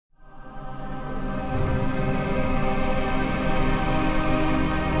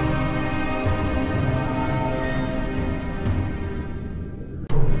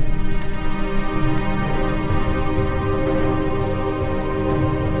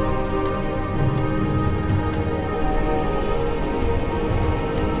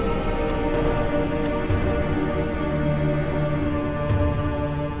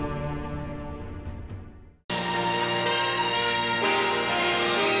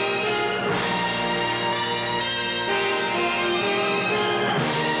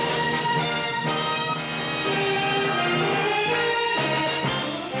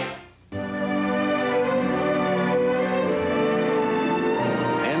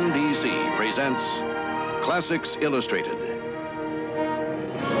presents Classics Illustrated.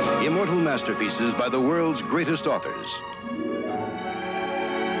 Immortal masterpieces by the world's greatest authors.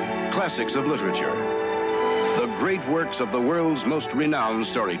 Classics of literature. The great works of the world's most renowned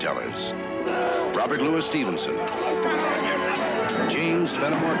storytellers. Robert Louis Stevenson. James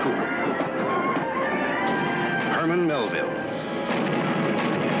Fenimore Cooper. Herman Melville.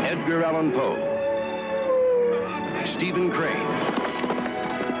 Edgar Allan Poe. Stephen Crane.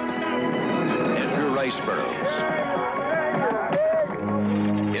 Edgar Rice Burroughs.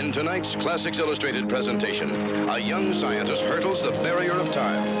 In tonight's Classics Illustrated presentation, a young scientist hurdles the barrier of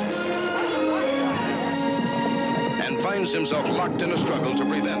time and finds himself locked in a struggle to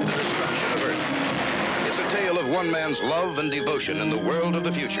prevent the destruction of Earth. It's a tale of one man's love and devotion in the world of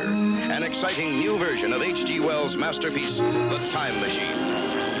the future, an exciting new version of H.G. Wells' masterpiece, The Time Machine.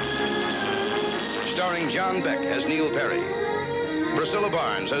 Starring John Beck as Neil Perry, Priscilla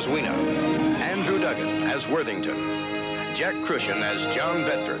Barnes as Weena, Andrew Duggan as Worthington, Jack Crucian as John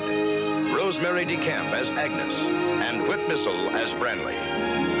Bedford, Rosemary DeCamp as Agnes, and Whit Missel as Branley.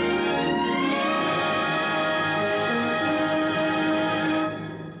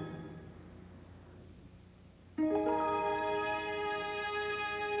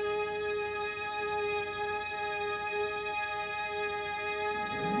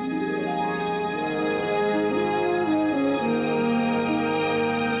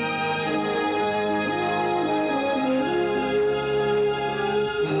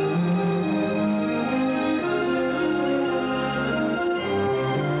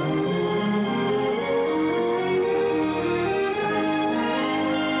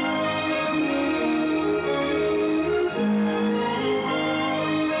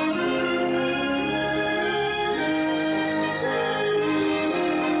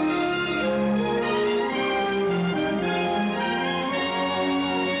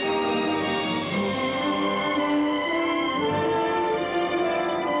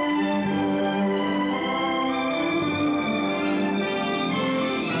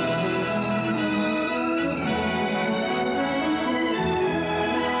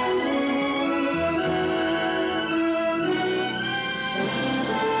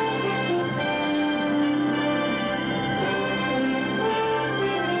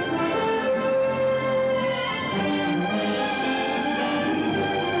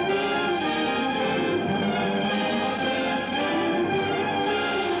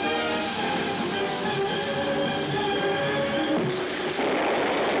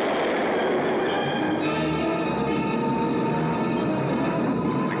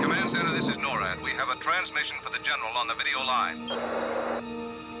 Transmission for the General on the video line.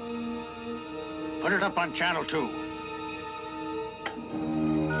 Put it up on Channel 2.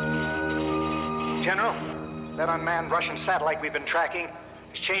 General, that unmanned Russian satellite we've been tracking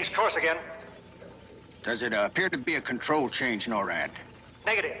has changed course again. Does it appear to be a control change, NORAD?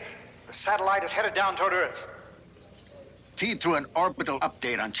 Negative. The satellite is headed down toward Earth. Feed through an orbital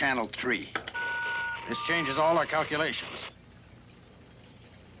update on Channel 3. This changes all our calculations.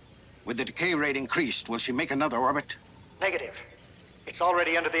 With the decay rate increased, will she make another orbit? Negative. It's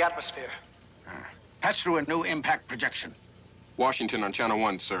already under the atmosphere. Pass through a new impact projection. Washington on Channel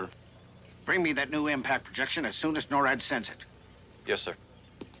 1, sir. Bring me that new impact projection as soon as NORAD sends it. Yes, sir.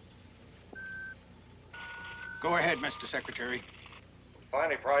 Go ahead, Mr. Secretary.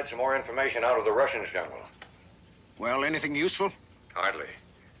 Finally pried some more information out of the Russians, General. Well, anything useful? Hardly.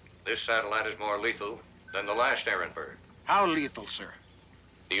 This satellite is more lethal than the last Ehrenberg. How lethal, sir?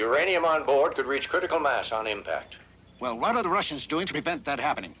 The uranium on board could reach critical mass on impact. Well, what are the Russians doing to prevent that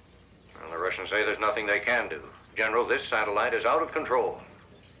happening? Well, the Russians say there's nothing they can do. General, this satellite is out of control.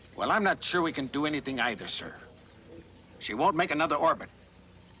 Well, I'm not sure we can do anything either, sir. She won't make another orbit.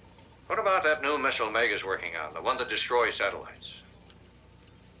 What about that new missile Meg is working on, the one that destroys satellites?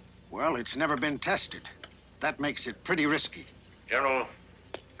 Well, it's never been tested. That makes it pretty risky. General,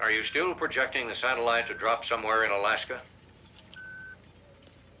 are you still projecting the satellite to drop somewhere in Alaska?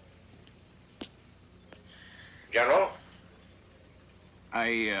 General?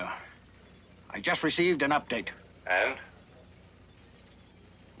 I just received an update. And?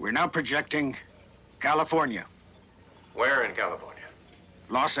 We're now projecting California. Where in California?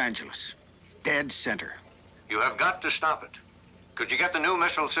 Los Angeles. Dead center. You have got to stop it. Could you get the new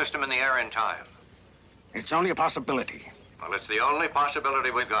missile system in the air in time? It's only a possibility. Well, it's the only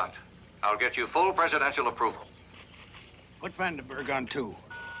possibility we've got. I'll get you full presidential approval. Put Vandenberg on 2.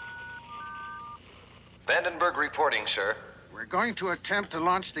 Vandenberg reporting, sir. We're going to attempt to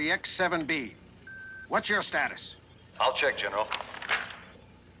launch the X-7B. What's your status? I'll check, General.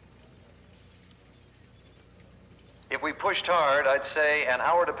 If we pushed hard, I'd say an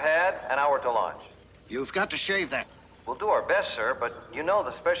hour to pad, an hour to launch. You've got to shave that. We'll do our best, sir, but you know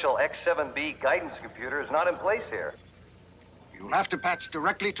the special X7B guidance computer is not in place here. You'll have to patch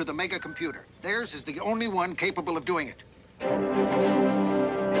directly to the Mega computer. Theirs is the only one capable of doing it.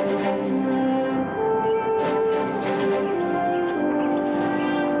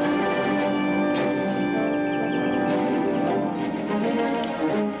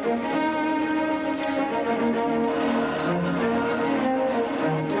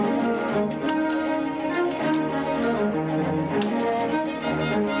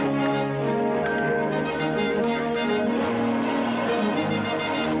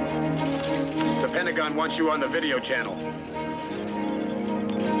 The Pentagon wants you on the video channel.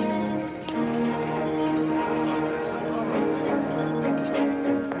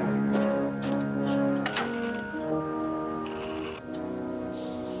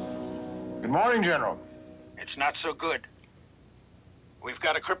 Good morning, General. It's not so good. We've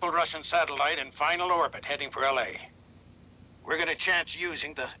got a crippled Russian satellite in final orbit heading for L.A. We're gonna chance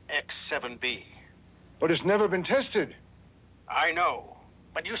using the X7B. But it's never been tested. I know,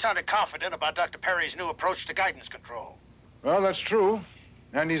 but you sounded confident about Dr. Perry's new approach to guidance control. Well, that's true.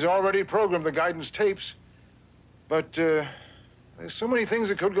 And he's already programmed the guidance tapes. But there's so many things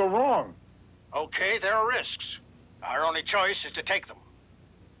that could go wrong. Okay, there are risks. Our only choice is to take them.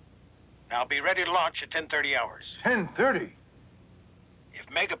 Now be ready to launch at 10:30 hours. 10:30? If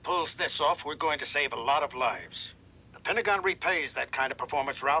Mega pulls this off, we're going to save a lot of lives. The Pentagon repays that kind of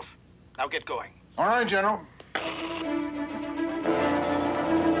performance, Ralph. Now get going. All right, General.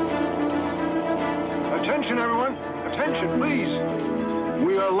 Attention, everyone. Attention, please.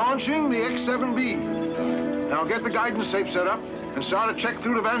 We are launching the X7B. Now get the guidance tape set up and start a check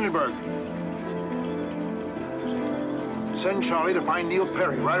through to Vandenberg. Send Charlie to find Neil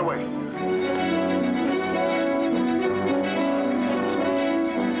Perry right away.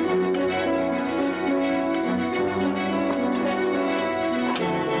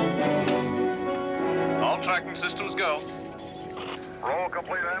 All tracking systems go. Roll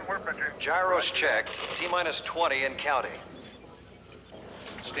complete and we're pitching. Gyros checked, T-minus 20 and counting.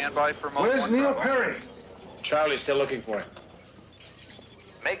 Stand by for mode Where's 1, Neil Bravo. Perry? Charlie's still looking for him.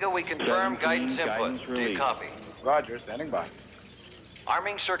 Mega, we confirm guidance input. Do you copy? Roger, standing by.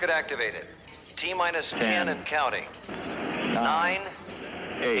 Arming circuit activated. T-minus 10 and counting. 9,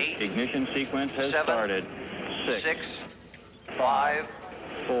 8, Ignition sequence has 7, started. 6, 5,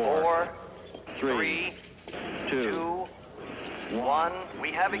 4, 3, 2, 1.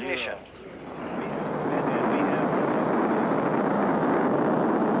 We have ignition.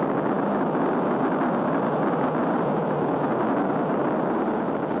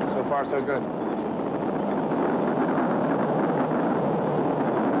 So far, so good.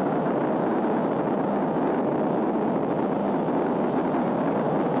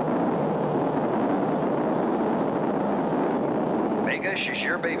 Mega, she's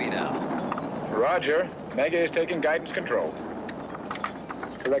your baby now. Roger. Mega is taking guidance control.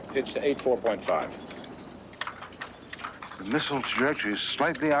 Correct pitch to 84.5. The missile trajectory is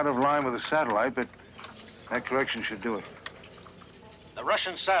slightly out of line with the satellite, but that correction should do it. The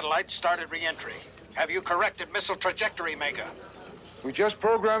Russian satellite started re-entry. Have you corrected missile trajectory, Mega? We just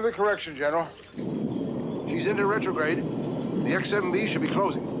programmed the correction, General. She's into retrograde. The X7B should be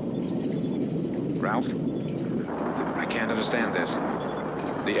closing. Ralph? I can't understand this.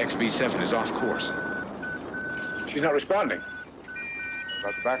 The XB-7 is off course. She's not responding.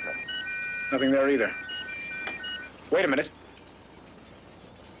 About the backup. Nothing there either. Wait a minute.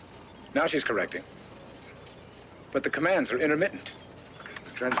 Now she's correcting. But the commands are intermittent.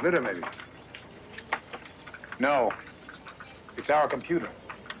 The transmitter, maybe. No. It's our computer.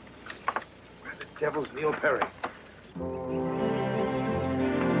 Where the devil's Neil Perry?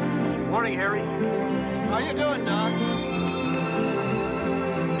 Morning, Harry. How you doing, Doc?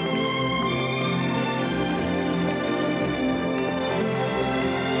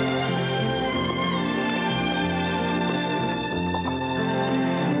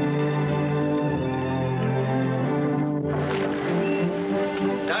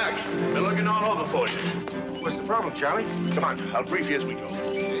 Doc, we're looking all over for you. What's the problem, Charlie? Come on, I'll brief you as we go.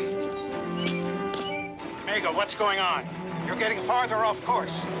 Mega, what's going on? You're getting farther off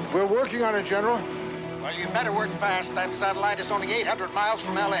course. We're working on it, General. Well, you better work fast. That satellite is only 800 miles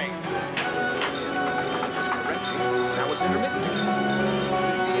from L.A. Now it's intermittent.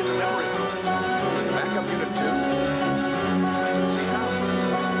 Be in the memory room. Backup unit 2. See how?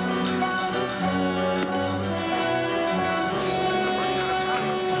 I'm running out of time.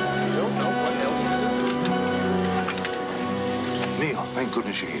 I don't know what else to do. Neil, thank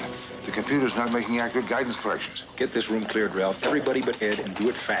goodness you're here. The computer computer's not making accurate guidance corrections. Get this room cleared, Ralph. Everybody but Ed, and do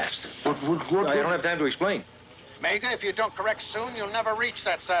it fast. What? I don't have time to explain. Mega, if you don't correct soon, you'll never reach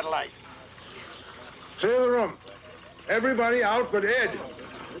that satellite. Clear the room. Everybody out but Ed.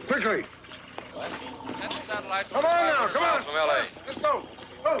 Quickly. Come on now, come on. From L.A. Let's go.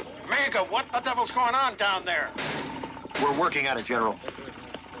 Go. Mega, what the devil's going on down there? We're working on it, General.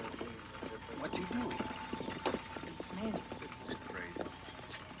 What's he doing?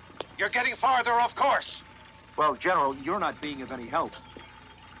 You're getting farther off course. Well, General, you're not being of any help.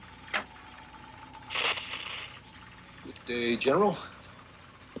 Good day, General.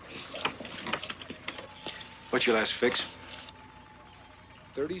 What's your last fix?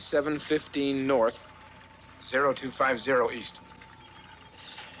 3715 north, 0250 east.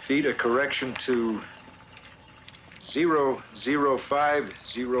 Feed a correction to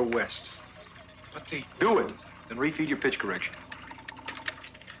 0050 west. But the... Do it. Then refeed your pitch correction.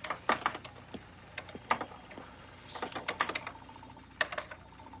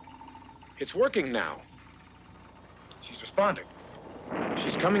 It's working now. She's responding.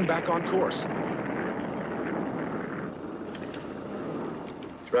 She's coming back on course.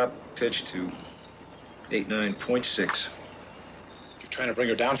 Drop pitch to 89.6. You're trying to bring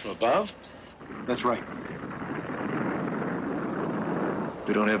her down from above? That's right.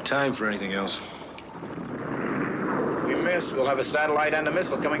 We don't have time for anything else. If we miss, we'll have a satellite and a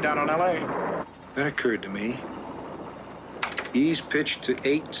missile coming down on L.A. That occurred to me. Ease pitch to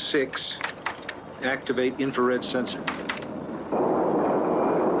 8.6. Activate infrared sensor.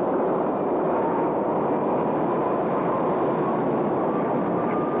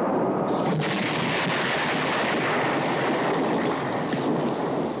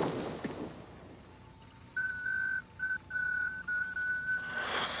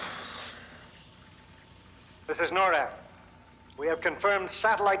 This is NORAD. We have confirmed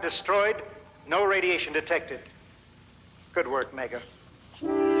satellite destroyed, no radiation detected. Good work, Mega.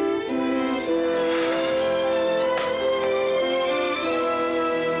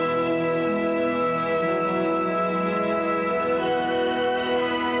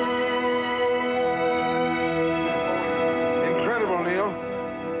 Incredible, Neil.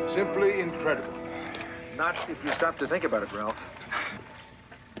 Simply incredible. Not if you stop to think about it, Ralph.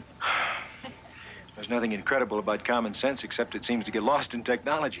 There's nothing incredible about common sense except it seems to get lost in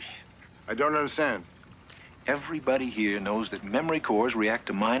technology. I don't understand. Everybody here knows that memory cores react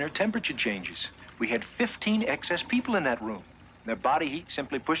to minor temperature changes. We had 15 excess people in that room. Their body heat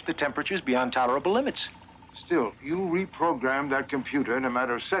simply pushed the temperatures beyond tolerable limits. Still, you reprogrammed that computer in a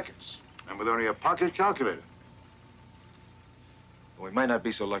matter of seconds, and with only a pocket calculator. Well, we might not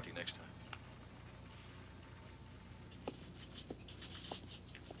be so lucky next time.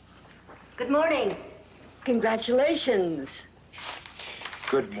 Good morning. Congratulations.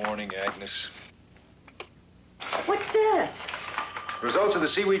 Good morning, Agnes. What's this? Results of the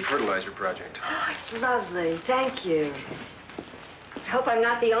seaweed fertilizer project. Oh, it's lovely. Thank you. I hope I'm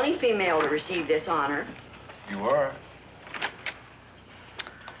not the only female to receive this honor. You are.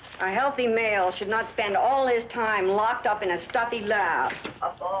 A healthy male should not spend all his time locked up in a stuffy lab.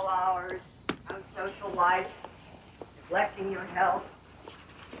 Up all hours, no social life, neglecting your health.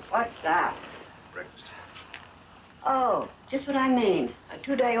 What's that? Breakfast. Oh, just what I mean. A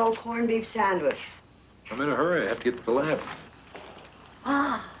 2-day-old corned beef sandwich. I'm in a hurry. I have to get to the lab.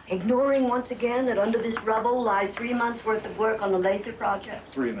 Ah, ignoring once again that under this rubble lies 3 months' worth of work on the laser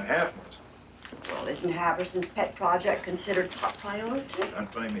project. 3.5 months. Well, isn't Haverson's pet project considered top priority?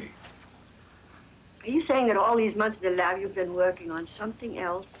 Not by me. Are you saying that all these months in the lab you've been working on something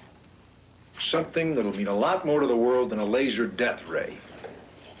else? Something that'll mean a lot more to the world than a laser death ray.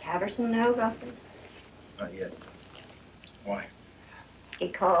 Does Haverson know about this? Not yet. Why? He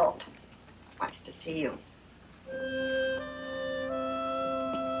called. Wants to see you.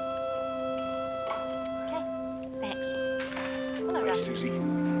 Thanks. Hello, Hi, Doc. Susie.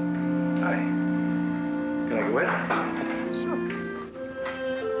 Hi. Can I go in? Sure.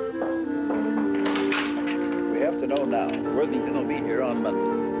 We have to know now. Worthington will be here on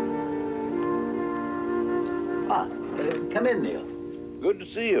Monday. Come in, Neil. Good to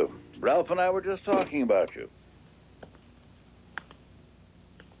see you. Ralph and I were just talking about you.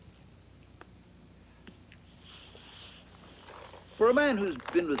 For a man who's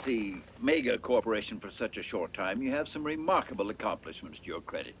been with the Mega Corporation for such a short time, you have some remarkable accomplishments to your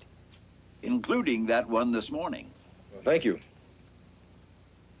credit, including that one this morning. Well, thank you.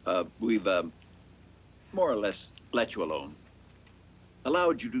 We've more or less let you alone,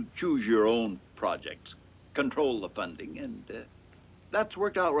 allowed you to choose your own projects, control the funding, and that's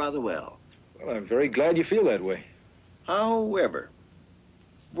worked out rather well. Well, I'm very glad you feel that way. However,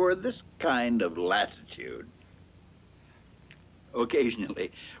 for this kind of latitude,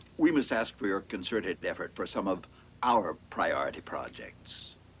 occasionally, we must ask for your concerted effort for some of our priority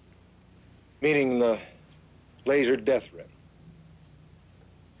projects. Meaning the laser death ray.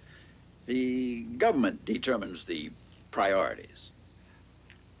 The government determines the priorities.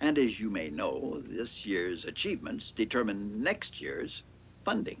 And as you may know, this year's achievements determine next year's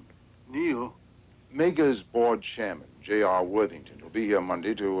funding. Neil, Mega's board chairman, J.R. Worthington, will be here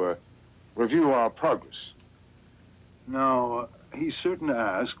Monday to review our progress. Now, he's certain to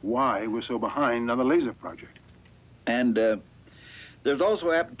ask why we're so behind on the laser project. And there's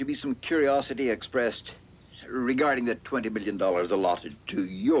also happened to be some curiosity expressed regarding the $20 million allotted to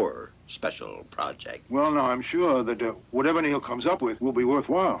your special project. Well, now, I'm sure that whatever Neil comes up with will be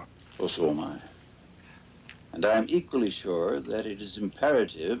worthwhile. Well, so am I. And I'm equally sure that it is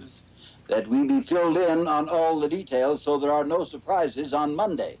imperative that we be filled in on all the details so there are no surprises on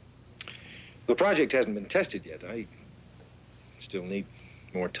Monday. The project hasn't been tested yet. I still need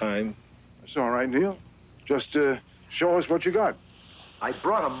more time. That's all right, Neil. Just show us what you got. I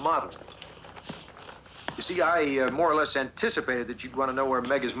brought a model. You see, I more or less anticipated that you'd want to know where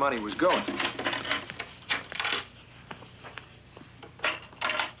Mega's money was going.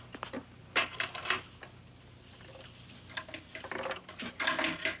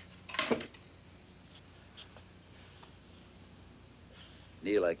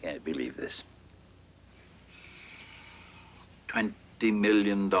 Neil, I can't believe this. $20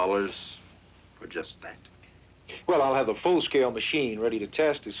 million for just that. Well, I'll have the full-scale machine ready to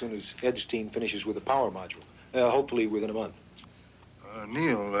test as soon as Ed's team finishes with the power module. Hopefully within a month.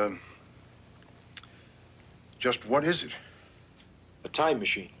 Neil, just what is it? A time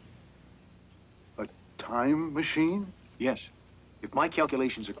machine. A time machine? Yes. If my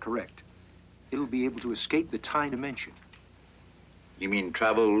calculations are correct, it'll be able to escape the time dimension. You mean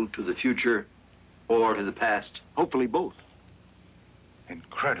travel to the future or to the past? Hopefully both.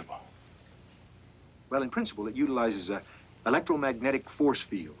 Incredible. Well, in principle, it utilizes an electromagnetic force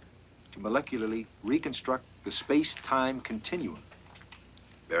field to molecularly reconstruct the space-time continuum.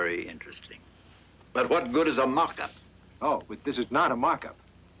 Very interesting. But what good is a mock-up? Oh, but this is not a mock-up.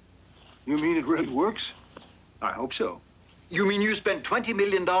 You mean it really works? I hope so. You mean you spent $20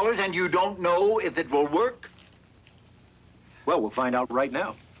 million and you don't know if it will work? Well, we'll find out right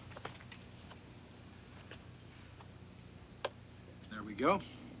now. There we go.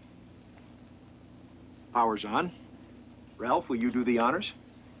 Power's on. Ralph, will you do the honors?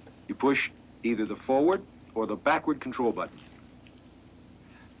 You push either the forward or the backward control button.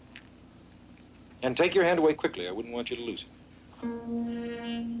 And take your hand away quickly. I wouldn't want you to lose it.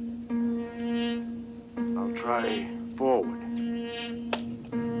 I'll try forward.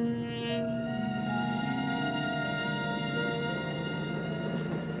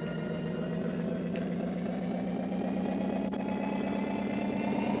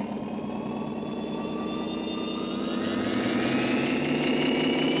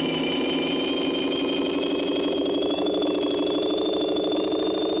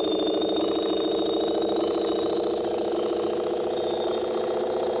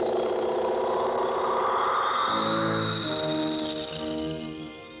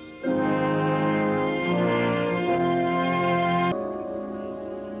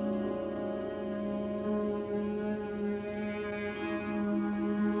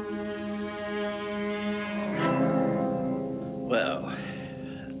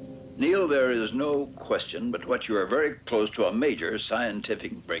 Neil, there is no question but what you are very close to a major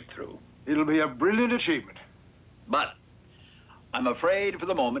scientific breakthrough. It'll be a brilliant achievement. But I'm afraid for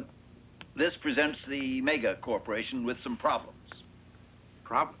the moment, this presents the Mega Corporation with some problems.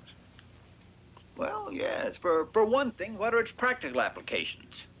 Problems? Well, yes. For one thing, what are its practical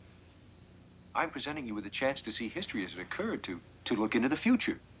applications? I'm presenting you with a chance to see history as it occurred, to look into the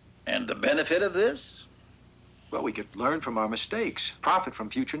future. And the benefit of this? Well, we could learn from our mistakes, profit from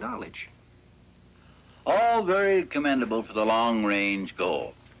future knowledge. All very commendable for the long-range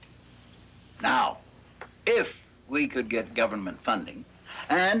goal. Now, if we could get government funding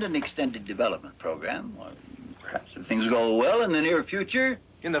and an extended development program, or perhaps if things go well in the near future.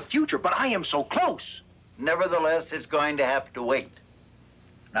 In the future? But I am so close. Nevertheless, it's going to have to wait.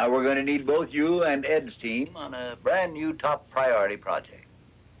 Now, we're going to need both you and Ed's team on a brand new top priority project.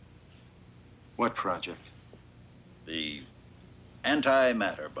 What project? The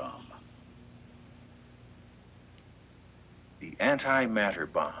antimatter bomb. The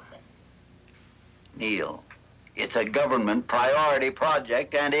antimatter bomb. Neil, it's a government priority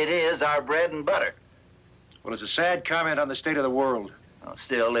project, and it is our bread and butter. Well, it's a sad comment on the state of the world. Well,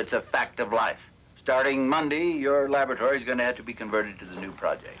 still, it's a fact of life. Starting Monday, your laboratory is going to have to be converted to the new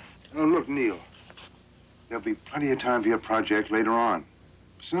project. Oh, look, Neil. There'll be plenty of time for your project later on.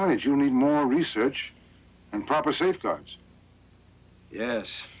 Besides, you'll need more research and proper safeguards.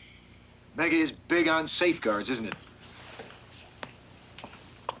 Yes. Mega is big on safeguards, isn't it?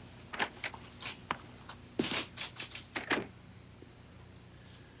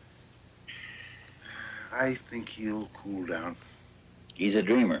 I think he'll cool down. He's a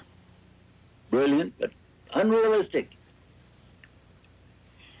dreamer. Brilliant, but unrealistic.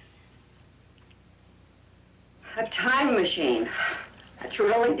 A time machine. That's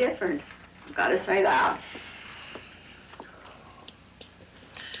really different. I've got to say that.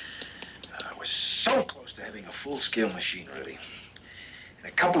 We're so close to having a full-scale machine ready. In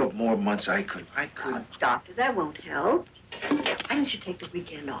a couple of more months, I could... Oh, Doctor, that won't help. Why don't you take the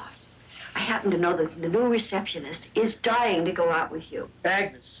weekend off? I happen to know that the new receptionist is dying to go out with you.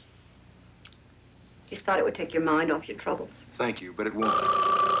 Agnes. Just thought it would take your mind off your troubles. Thank you, but it won't.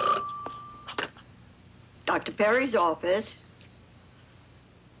 Dr. Perry's office.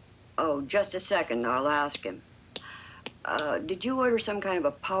 Oh, just a second. I'll ask him. Did you order some kind of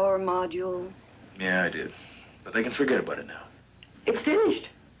a power module? Yeah, I did. But they can forget about it now. It's finished.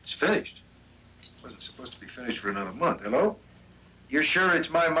 It's finished? It wasn't supposed to be finished for another month. Hello? You're sure it's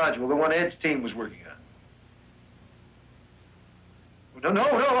my module, the one Ed's team was working on? No,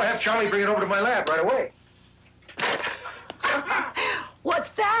 I have Charlie bring it over to my lab right away. What's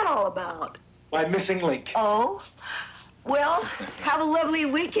that all about? My missing link. Oh? Well, have a lovely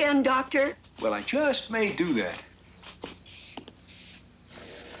weekend, Doctor. Well, I just may do that.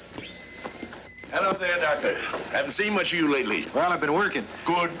 Hello there, Doctor. Haven't seen much of you lately. Well, I've been working.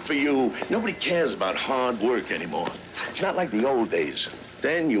 Good for you. Nobody cares about hard work anymore. It's not like the old days.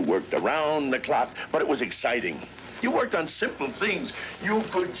 Then you worked around the clock, but it was exciting. You worked on simple things. You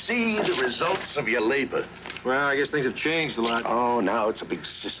could see the results of your labor. Well, I guess things have changed a lot. Oh, now it's a big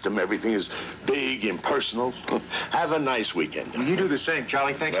system. Everything is big, impersonal. Have a nice weekend. Well, you do the same,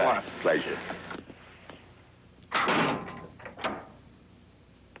 Charlie. Thanks a lot. Pleasure.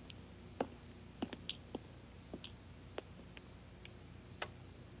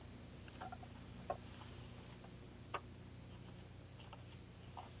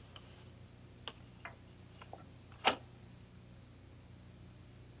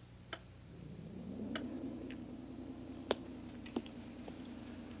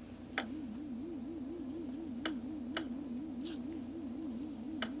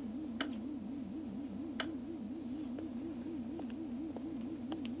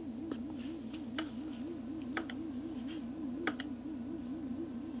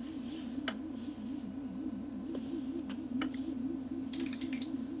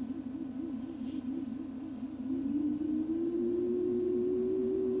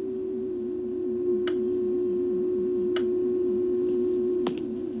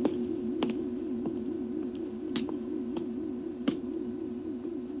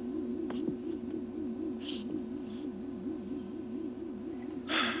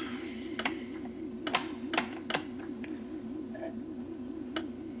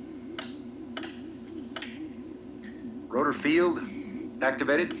 Rotor field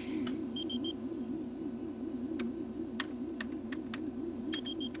activated.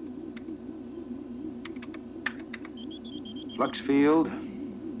 Flux field,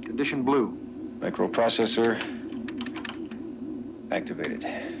 condition blue. Microprocessor activated.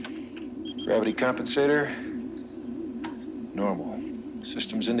 Gravity compensator normal.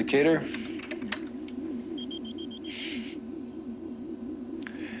 Systems indicator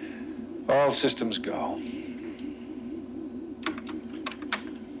all systems go.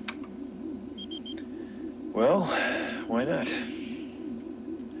 Well, why not?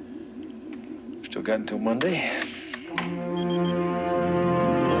 Still got until Monday.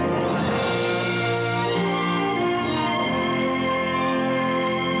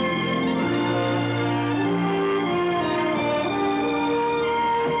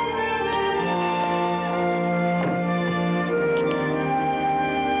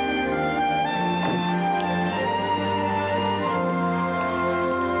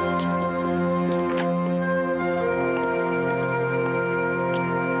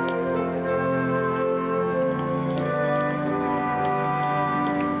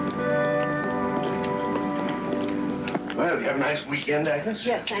 Have a nice weekend, Agnes?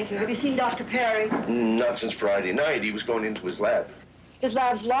 Yes, thank you. Have you seen Dr. Perry? Not since Friday night. He was going into his lab. His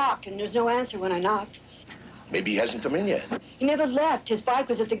lab's locked, and there's no answer when I knocked. Maybe he hasn't come in yet. He never left. His bike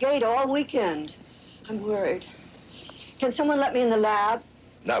was at the gate all weekend. I'm worried. Can someone let me in the lab?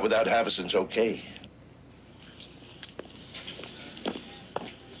 Not without Havison's okay.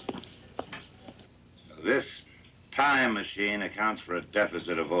 This time machine accounts for a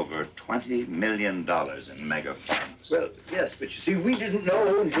deficit of over $20 million in mega funds. Well, yes, but you see, we didn't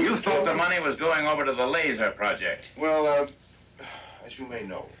know. You thought the money was going over to the laser project. Well, as you may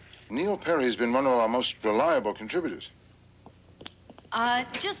know, Neil Perry's been one of our most reliable contributors.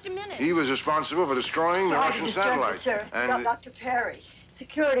 Just a minute. He was responsible for destroying the Russian satellite. Sir, And Dr. Perry.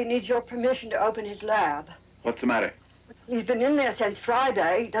 Security needs your permission to open his lab. What's the matter? He's been in there since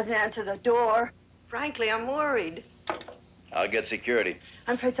Friday. He doesn't answer the door. Frankly, I'm worried. I'll get security.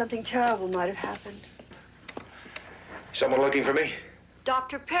 I'm afraid something terrible might have happened. Someone looking for me?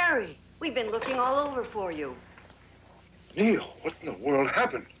 Dr. Perry, we've been looking all over for you. Neil, what in the world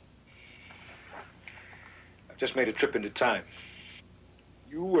happened? I've just made a trip into time.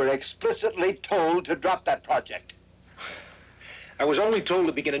 You were explicitly told to drop that project. I was only told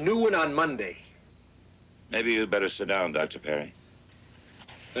to begin a new one on Monday. Maybe you'd better sit down, Dr. Perry.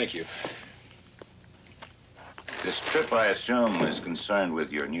 Thank you. This trip, I assume, is concerned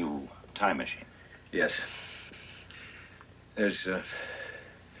with your new time machine. Yes. There's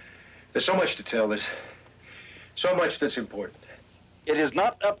so much to tell. There's so much that's important. It is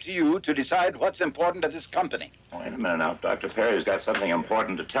not up to you to decide what's important to this company. Wait a minute now. Dr. Perry's got something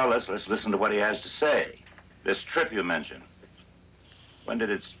important to tell us. Let's listen to what he has to say. This trip you mentioned, when did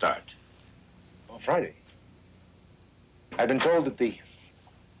it start? On Friday. I've been told that the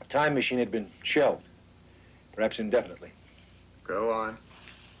time machine had been shelved, perhaps indefinitely. Go on.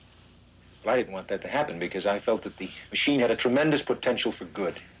 Well, I didn't want that to happen because I felt that the machine had a tremendous potential for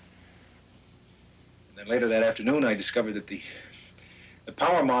good. And then later that afternoon, I discovered that the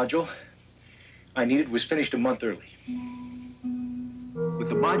power module I needed was finished a month early. With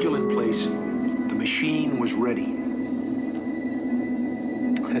the module in place, the machine was ready.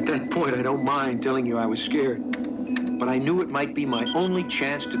 At that point, I don't mind telling you I was scared, but I knew it might be my only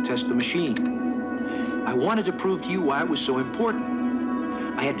chance to test the machine. I wanted to prove to you why it was so important.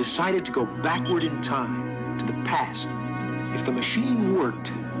 I had decided to go backward in time, to the past. If the machine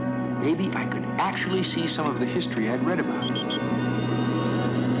worked, maybe I could actually see some of the history I'd read about.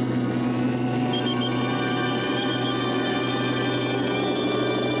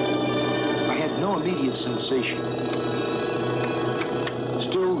 I had no immediate sensation.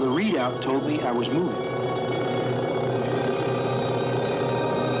 Still, the readout told me I was moving.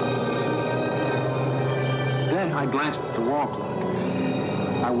 Then I glanced at the wall clock.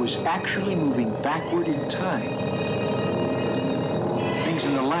 I was actually moving backward in time. Things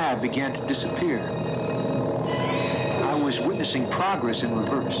in the lab began to disappear. I was witnessing progress in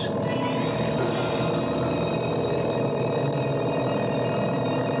reverse.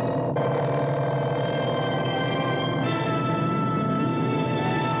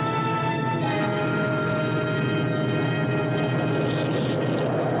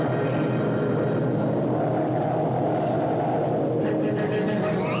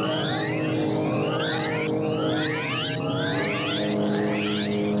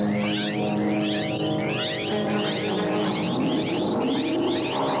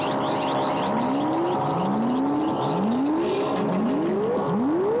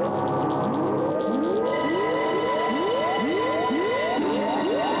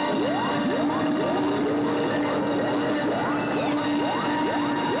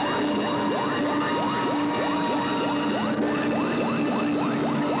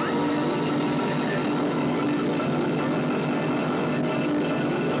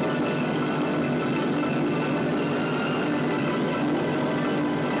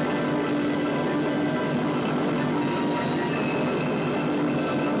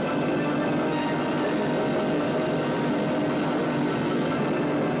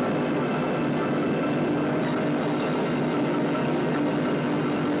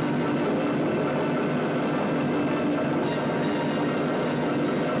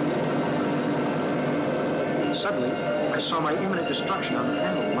 Suddenly, I saw my imminent destruction on the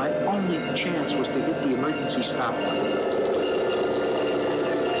panel. My only chance was to hit the emergency stop button.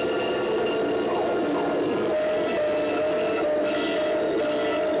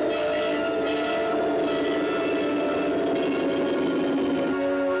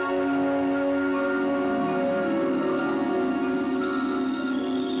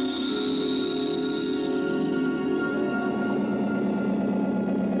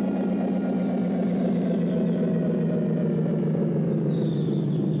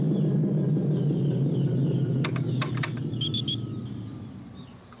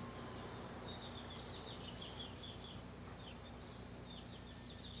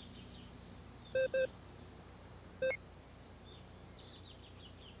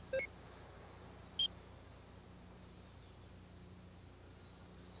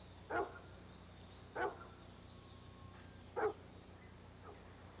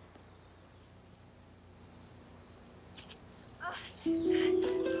 Oh,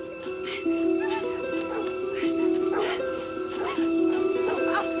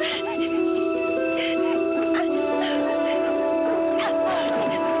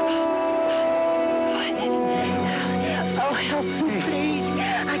 help me, please.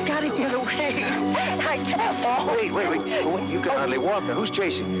 I gotta get away. I can't walk. Wait. You can hardly walk. Now, who's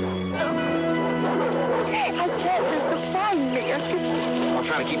chasing you? I can't let them find me. I'll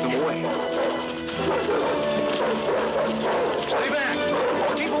try to keep them away. Stay back.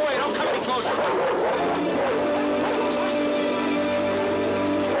 Keep away. Don't come any closer.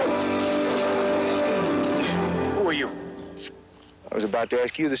 Who are you? I was about to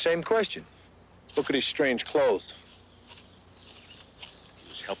ask you the same question. Look at his strange clothes. He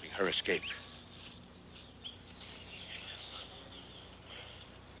was helping her escape.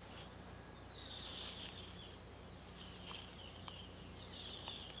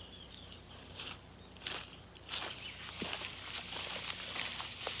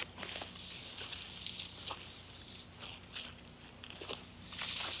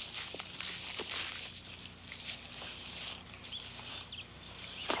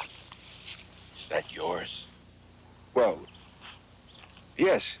 Is that yours? Well,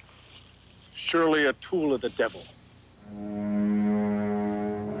 yes. Surely a tool of the devil.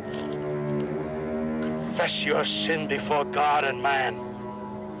 Confess your sin before God and man.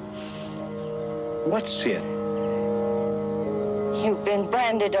 What sin? You've been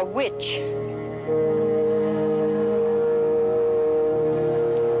branded a witch.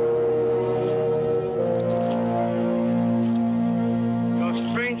 Your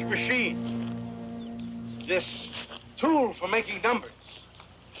strange machine. This tool for making numbers.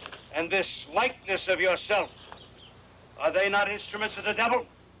 And this likeness of yourself. Are they not instruments of the devil?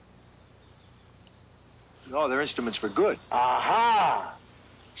 No, they're instruments for good. Aha!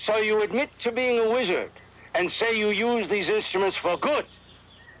 So you admit to being a wizard and say you use these instruments for good?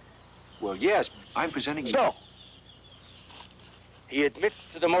 Well, yes. I'm presenting you. So, he admits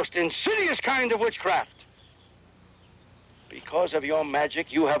to the most insidious kind of witchcraft. Because of your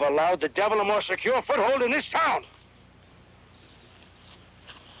magic, you have allowed the devil a more secure foothold in this town.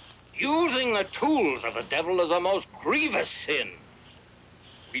 Using the tools of the devil is a most grievous sin.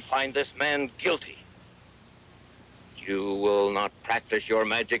 We find this man guilty. You will not practice your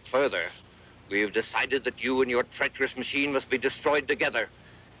magic further. We've decided that you and your treacherous machine must be destroyed together.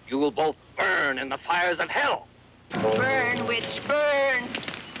 You will both burn in the fires of hell. Burn, witch, burn!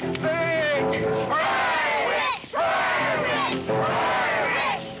 Burn! Burn, witch! Burn, witch! Burn,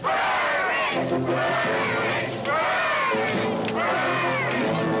 witch! Burn, witch! Burn,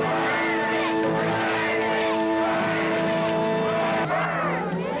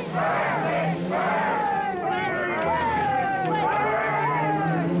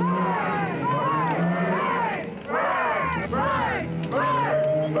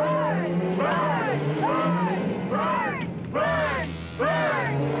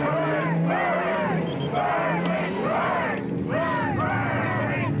 witch!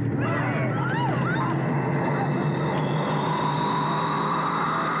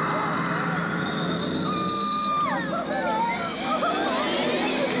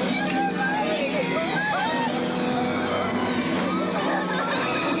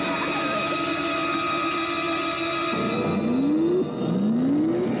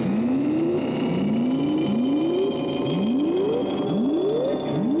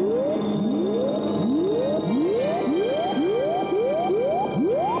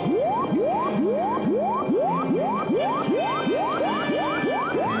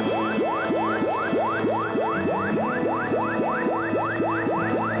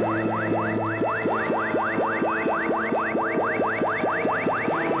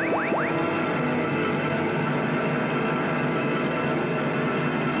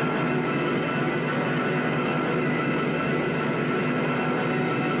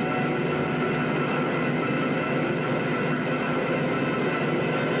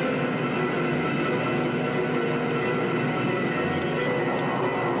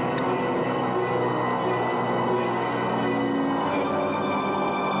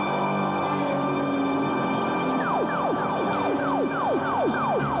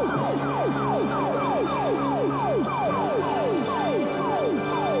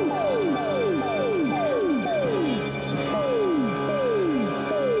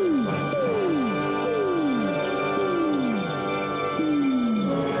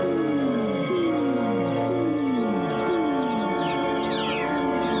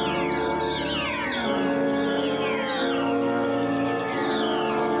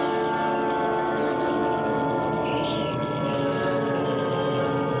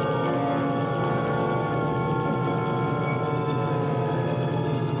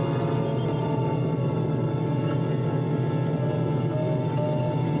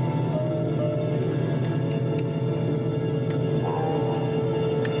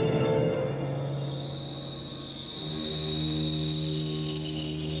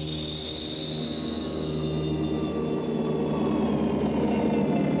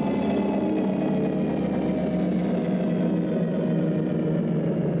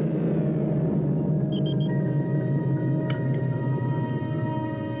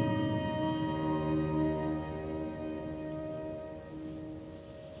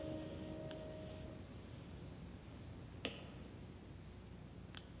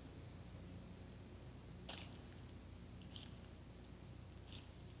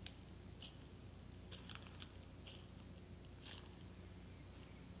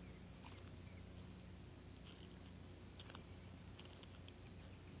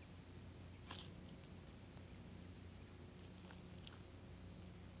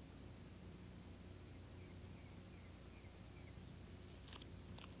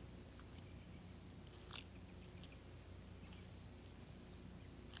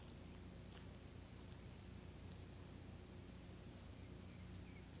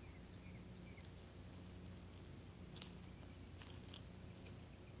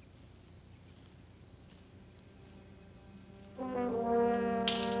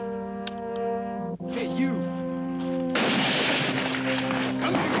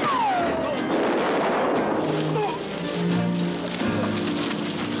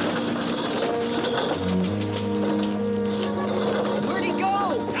 Where'd he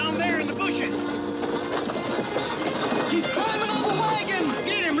go? Down there in the bushes. He's climbing on the wagon!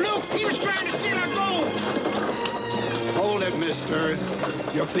 Get him, Luke! He was trying to steal our gold! Hold it, mister.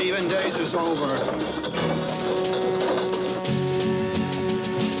 Your thieving days is over.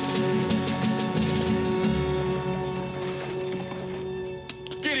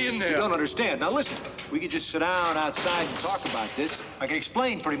 Get in there! You don't understand. Now listen, we could just sit down outside and talk about this. I can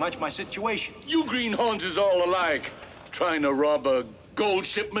explain pretty much my situation. You greenhorns is all alike. Trying to rob a gold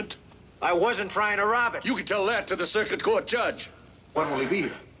shipment? I wasn't trying to rob it. You can tell that to the circuit court judge. When will he be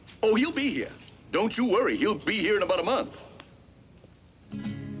here? Oh, he'll be here. Don't you worry. He'll be here in about a month.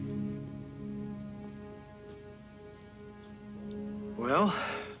 Well,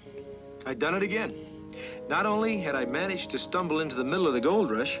 I'd done it again. Not only had I managed to stumble into the middle of the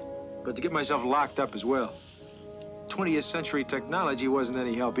gold rush, but to get myself locked up as well. 20th century technology wasn't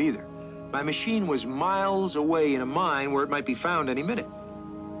any help either. My machine was miles away in a mine where it might be found any minute.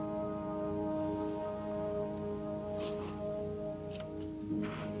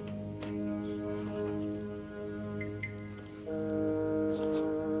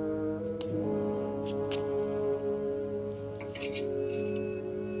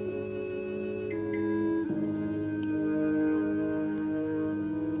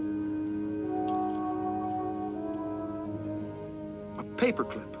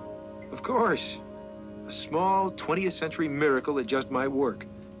 Paperclip. Of course. A small 20th century miracle that just might work.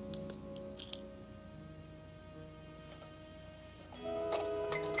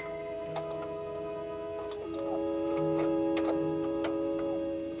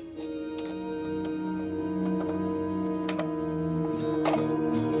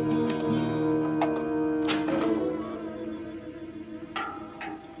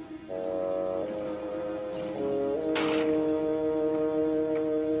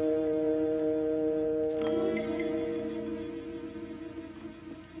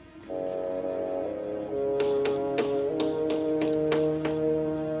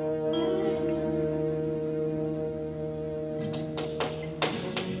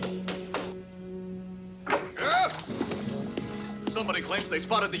 Somebody claims they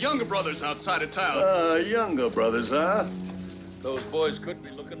spotted the Younger brothers outside of town. Younger brothers, huh? Those boys could be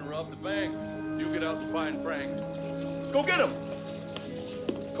looking to rob the bank. You get out and find Frank. Go get him.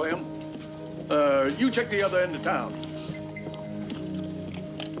 Clem, you check the other end of town.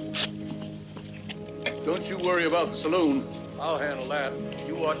 Don't you worry about the saloon. I'll handle that.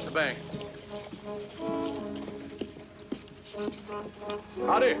 You watch the bank.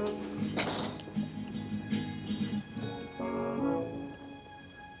 Howdy.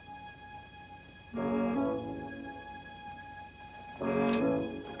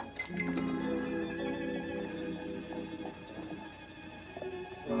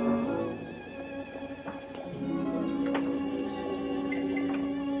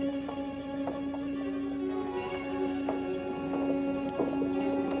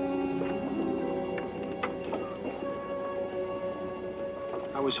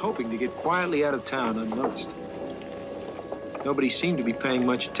 I was hoping to get quietly out of town unnoticed. Nobody seemed to be paying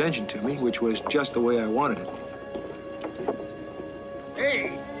much attention to me, which was just the way I wanted it.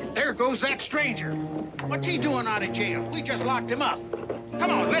 Hey, there goes that stranger. What's he doing out of jail? We just locked him up. Come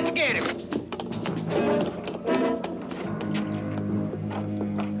on, let's get him.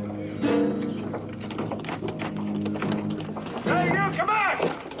 Hey, you, come on!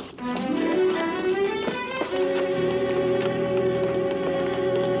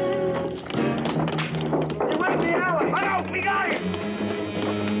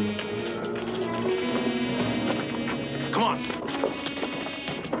 Come on.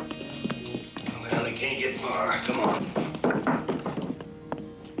 Well, he can't get far. Come on.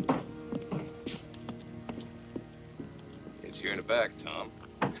 It's here in the back, Tom.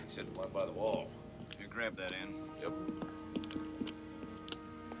 He said the one by the wall. You grab that in. Yep.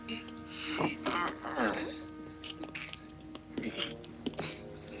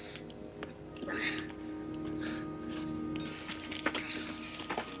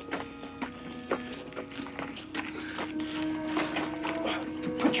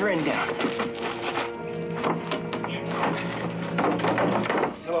 Put your end down.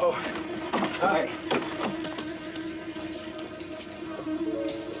 Hello. Hi.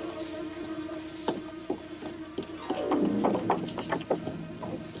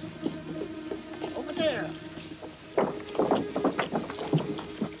 Over there.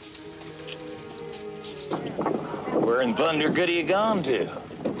 Where in thunder Goody you gone to?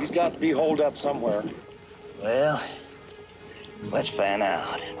 He's got to be holed up somewhere. Well, Let's find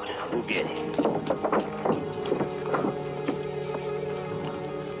out who get it.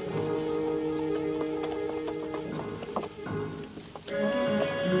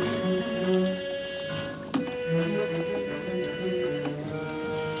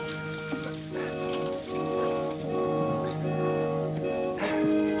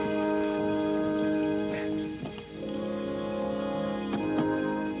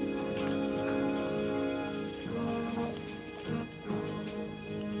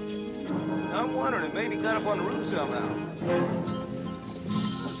 I'm wondering, it maybe got up on the roof somehow.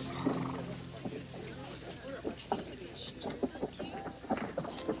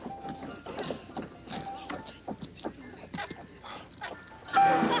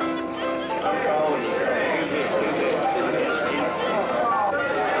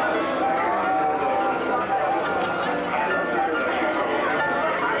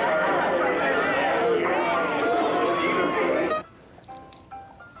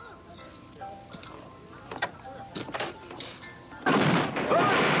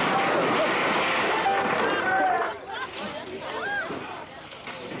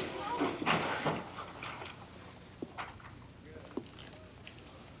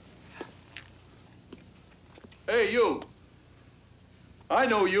 Hey, you. I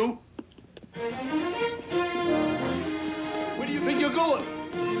know you. Where do you think you're going?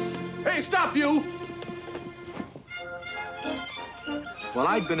 Hey, stop, you! While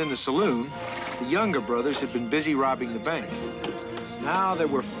I'd been in the saloon, the Younger brothers had been busy robbing the bank. Now there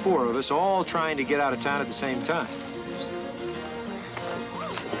were 4 of us all trying to get out of town at the same time.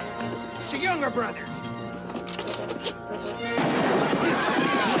 It's the Younger brothers.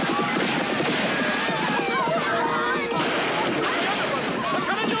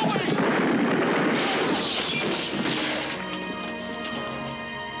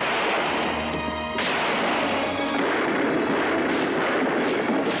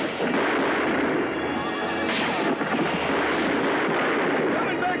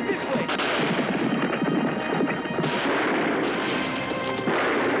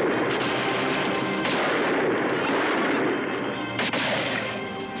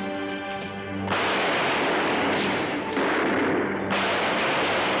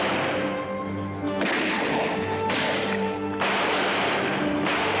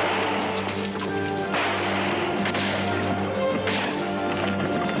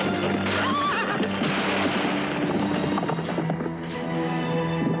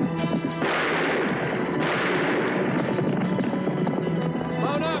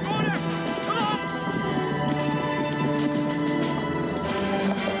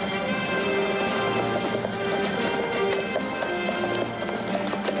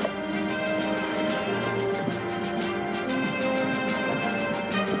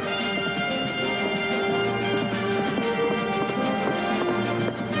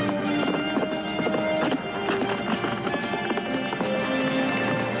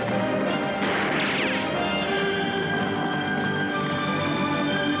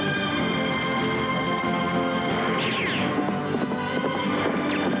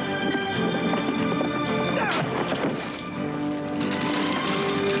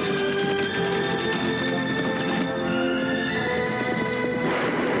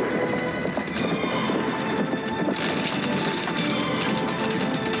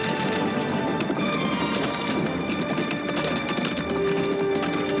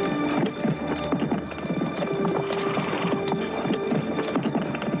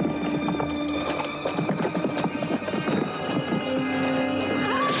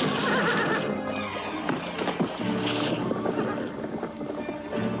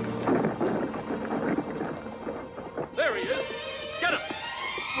 There he is. Get him!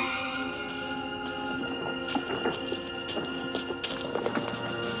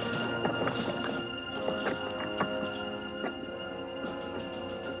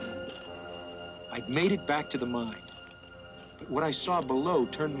 I'd made it back to the mine, but what I saw below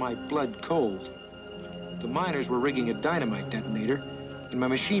turned my blood cold. The miners were rigging a dynamite detonator, and my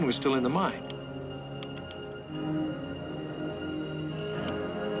machine was still in the mine.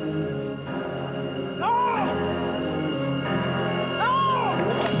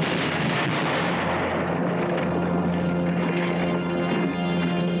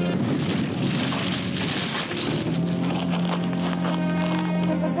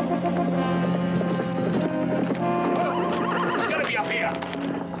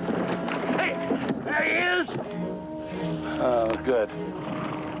 Oh, good.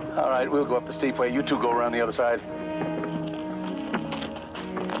 All right, we'll go up the steep way. You two go around the other side.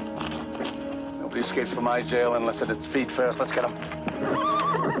 Nobody escapes from my jail unless it's feet first. Let's get them.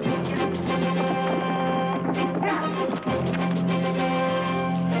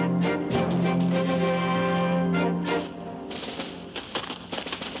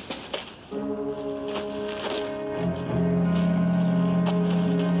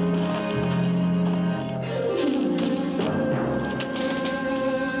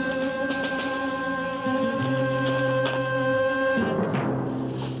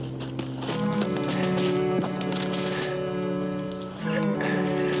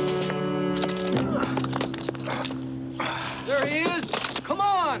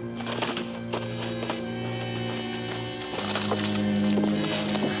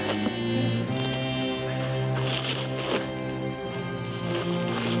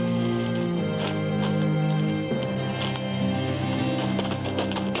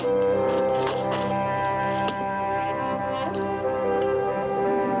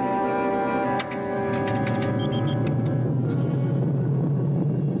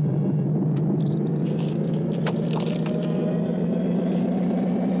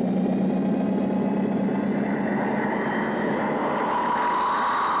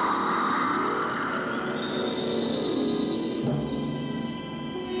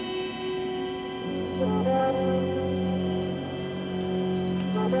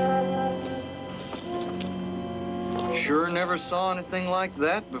 Sure never saw anything like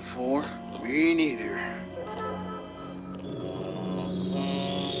that before. Me neither.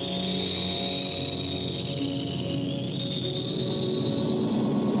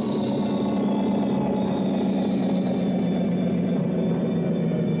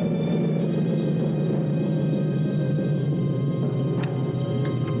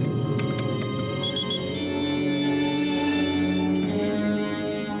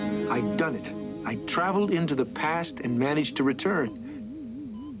 I'd done it. I traveled into the past and managed to return.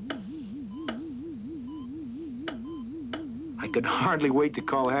 I could hardly wait to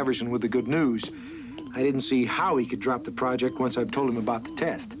call Haverson with the good news. I didn't see how he could drop the project once I'd told him about the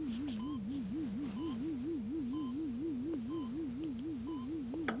test.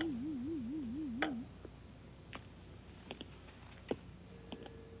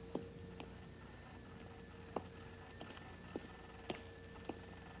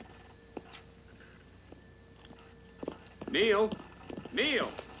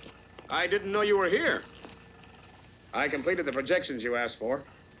 Neil, I didn't know you were here. I completed the projections you asked for.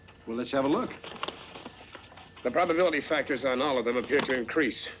 Well, let's have a look. The probability factors on all of them appear to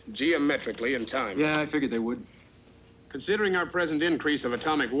increase geometrically in time. Yeah, I figured they would. Considering our present increase of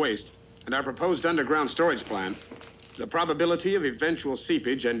atomic waste and our proposed underground storage plan, the probability of eventual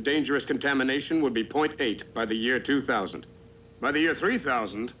seepage and dangerous contamination would be 0.8 by the year 2000. By the year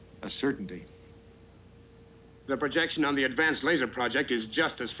 3000... A certainty. The projection on the Advanced Laser Project is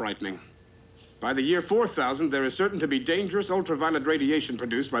just as frightening. By the year 4000, there is certain to be dangerous ultraviolet radiation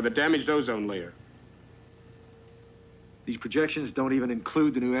produced by the damaged ozone layer. These projections don't even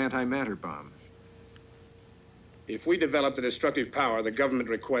include the new antimatter bomb. If we develop the destructive power the government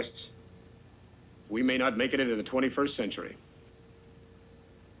requests, we may not make it into the 21st century.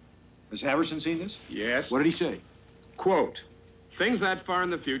 Has Haverson seen this? Yes. What did he say? Quote, "Things that far in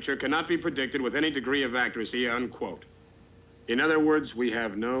the future cannot be predicted with any degree of accuracy," unquote. In other words, we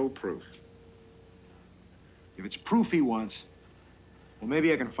have no proof. If it's proof he wants, well,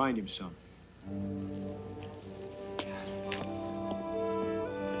 maybe I can find him some.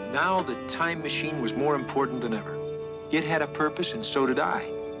 Now the time machine was more important than ever. It had a purpose, and so did I.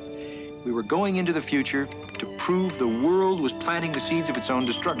 We were going into the future to prove the world was planting the seeds of its own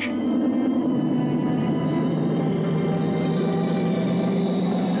destruction.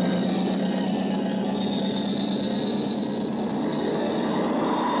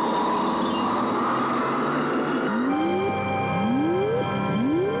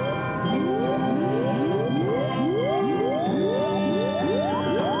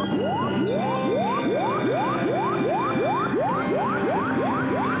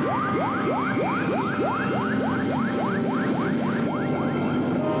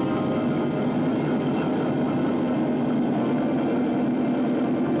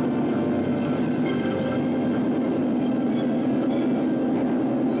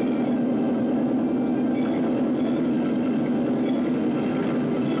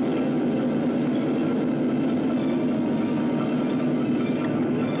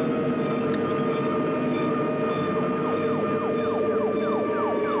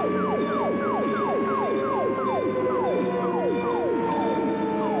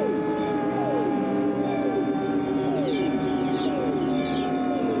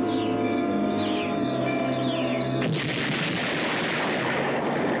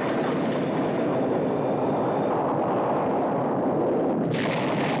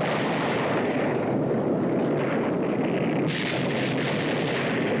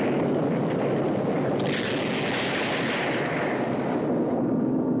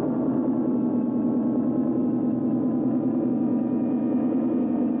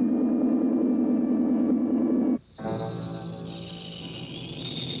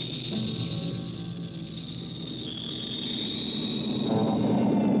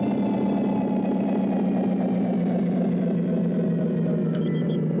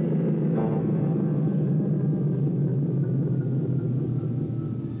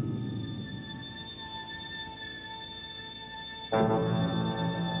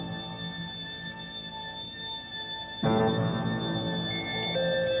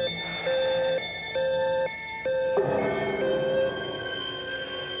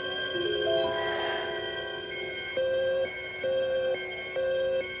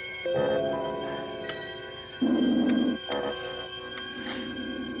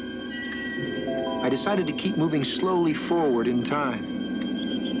 I decided to keep moving slowly forward in time.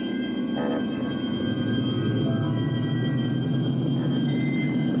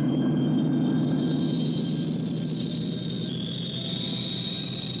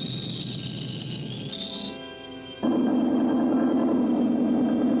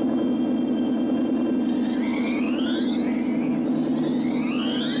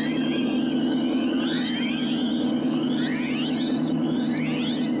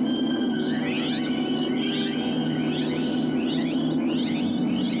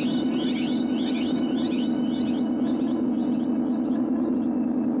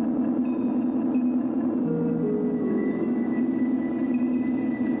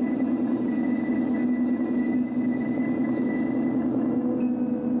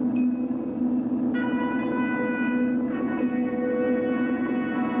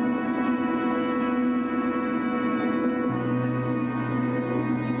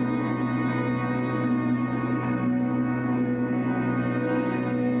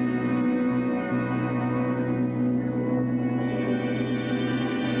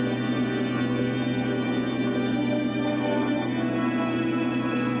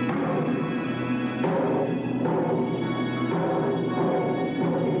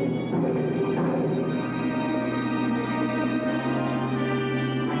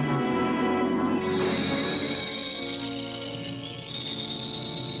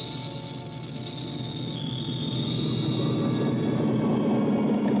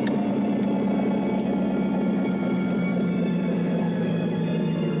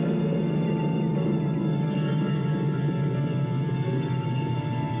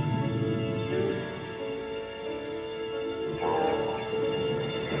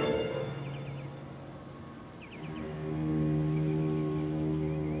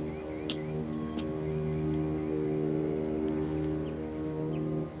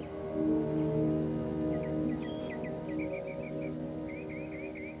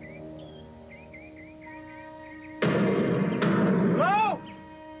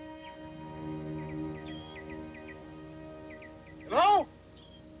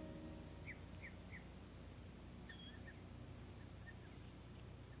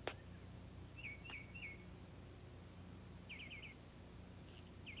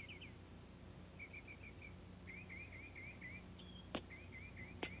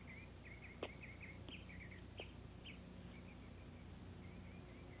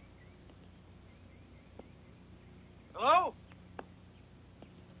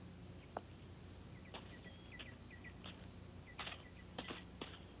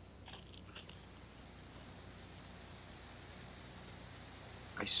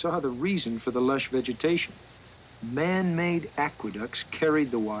 I saw the reason for the lush vegetation. Man-made aqueducts carried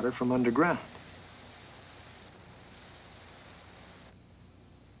the water from underground.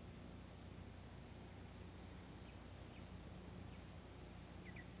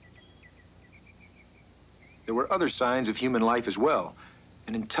 There were other signs of human life as well.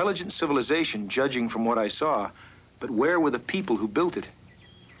 An intelligent civilization, judging from what I saw, but where were the people who built it?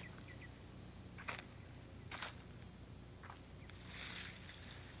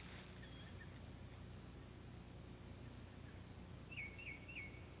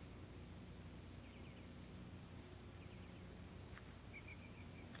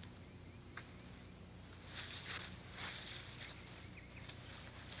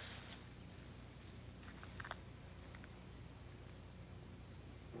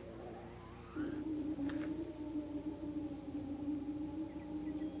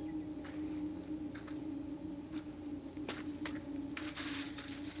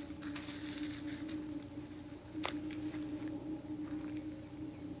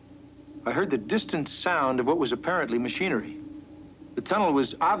 I heard the distant sound of what was apparently machinery. The tunnel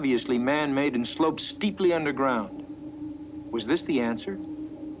was obviously man-made and sloped steeply underground. Was this the answer?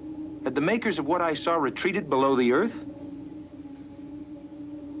 Had the makers of what I saw retreated below the earth?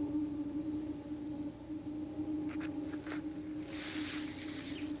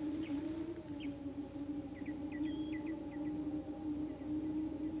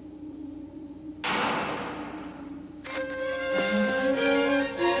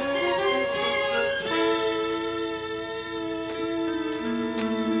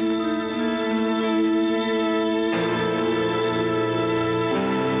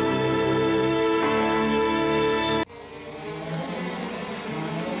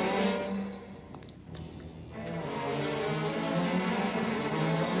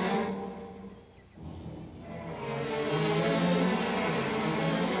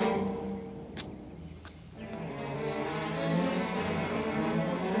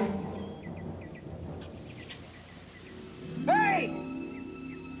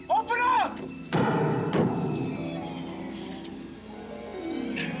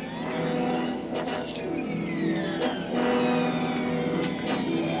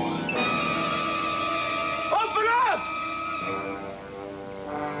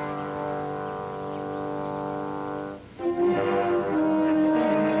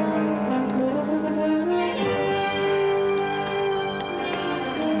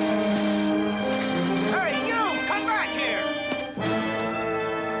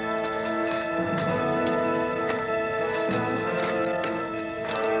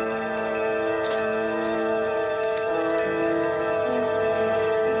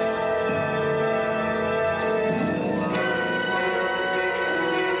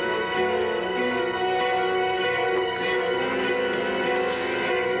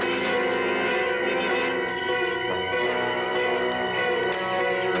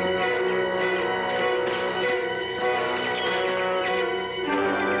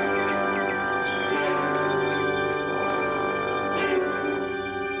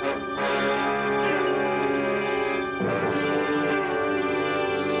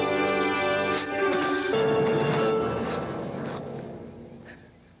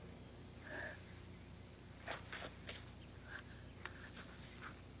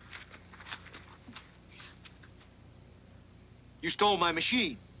 You stole my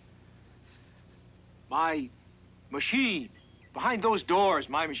machine. My machine. Behind those doors,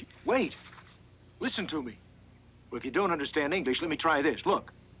 my machine. Wait. Listen to me. Well, if you don't understand English, let me try this.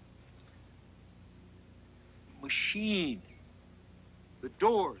 Look. Machine. The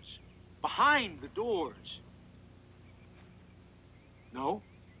doors. Behind the doors. No?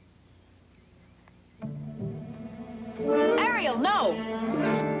 Ariel, no!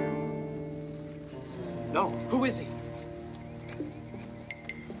 No. Who is he?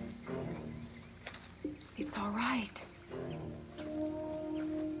 It's all right.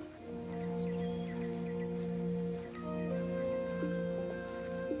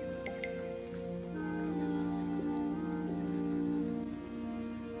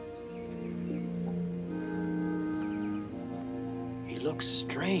 He looks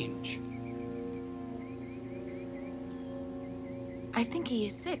strange. I think he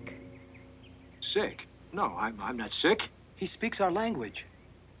is sick. Sick? No, I'm not sick. He speaks our language.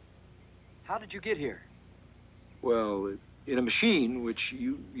 How did you get here? Well, in a machine, which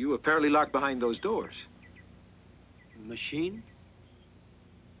you apparently locked behind those doors. Machine?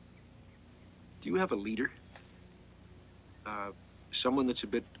 Do you have a leader? Someone that's a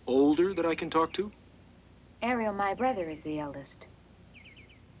bit older that I can talk to? Ariel, my brother, is the eldest.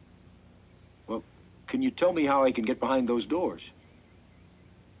 Well, can you tell me how I can get behind those doors?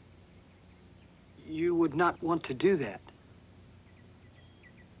 You would not want to do that.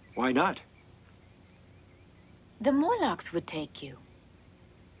 Why not? The Morlocks would take you.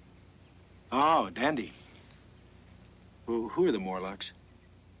 Oh, dandy. Who are the Morlocks?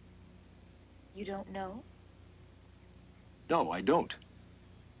 You don't know? No, I don't.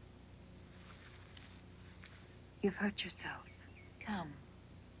 You've hurt yourself. Come.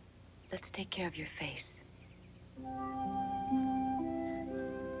 Let's take care of your face.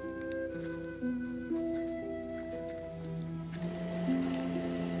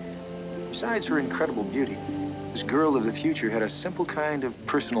 Besides her incredible beauty, this girl of the future had a simple kind of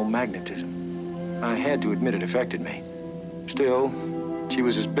personal magnetism. I had to admit it affected me. Still, she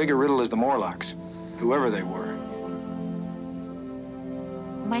was as big a riddle as the Morlocks, whoever they were.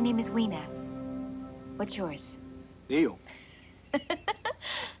 My name is Weena. What's yours? Neil.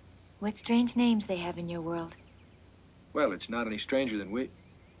 What strange names they have in your world. Well, it's not any stranger than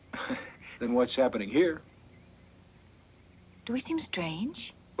than what's happening here. Do we seem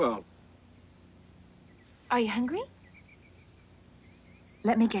strange? Well... Are you hungry?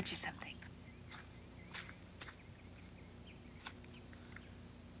 Let me get you something.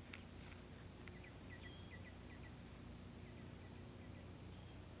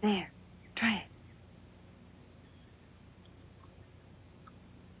 There, try it.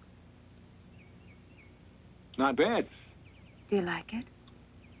 Not bad. Do you like it?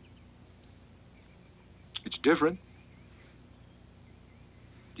 It's different.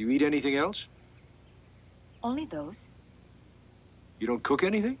 Do you eat anything else? Only those. You don't cook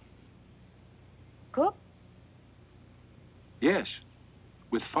anything? Cook? Yes,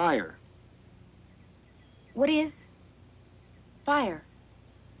 with fire. What is fire?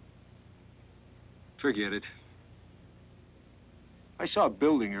 Forget it. I saw a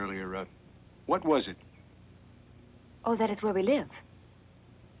building earlier. What was it? Oh, that is where we live.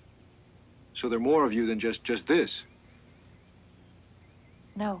 So there are more of you than just this.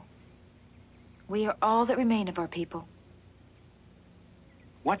 No. We are all that remain of our people.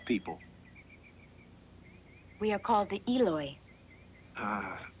 What people? We are called the Eloi.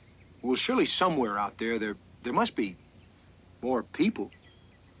 Well, surely somewhere out there, there must be more people.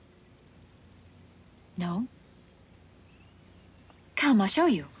 No. Come, I'll show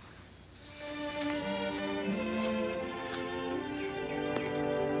you.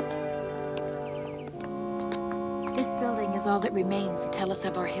 This building is all that remains to tell us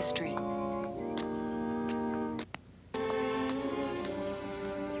of our history.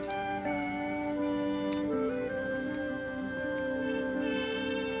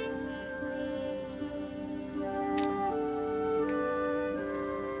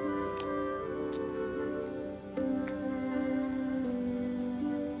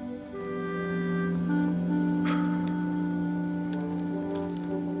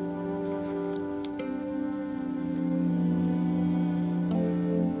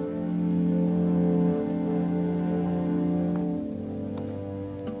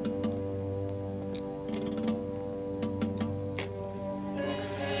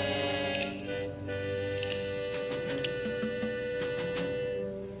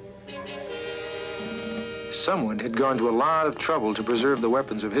 Someone had gone to a lot of trouble to preserve the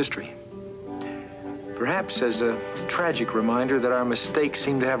weapons of history. Perhaps as a tragic reminder that our mistakes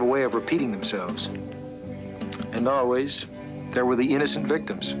seem to have a way of repeating themselves. And always, there were the innocent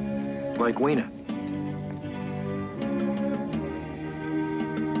victims, like Weena.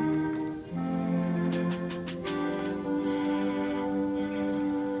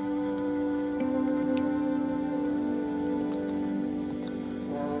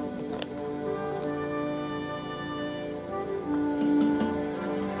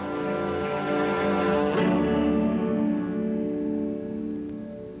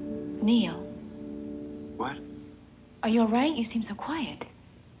 Neil. What? Are you all right? You seem so quiet.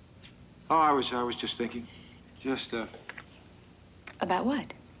 Oh, I was just thinking. About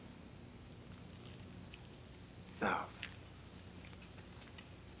what? No.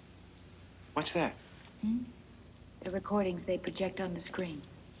 What's that? The recordings they project on the screen.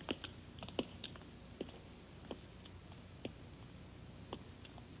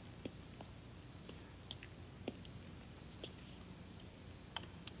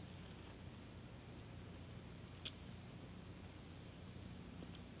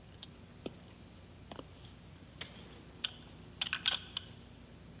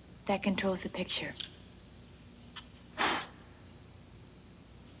 That controls the picture.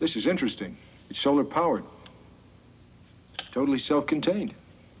 This is interesting. It's solar powered. Totally self-contained.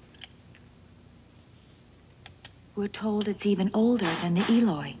 We're told it's even older than the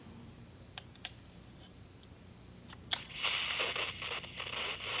Eloi.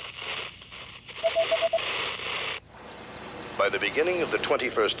 the beginning of the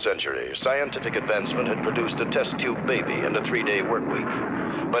 21st century, scientific advancement had produced a test tube baby and a 3-day work week.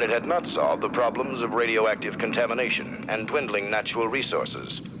 But it had not solved the problems of radioactive contamination and dwindling natural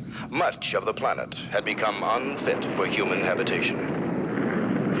resources. Much of the planet had become unfit for human habitation.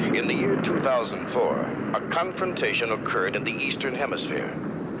 In the year 2004, a confrontation occurred in the Eastern Hemisphere.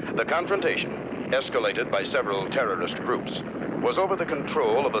 The confrontation, escalated by several terrorist groups, was over the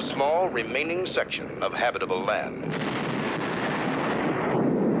control of a small remaining section of habitable land.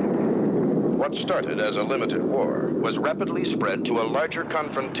 What started as a limited war was rapidly spread to a larger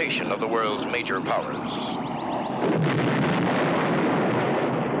confrontation of the world's major powers.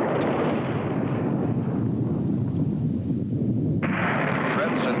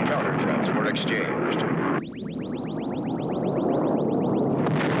 Threats and counter-threats were exchanged.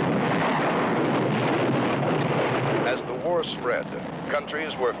 As the war spread,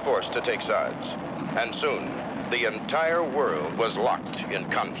 countries were forced to take sides, and soon, the entire world was locked in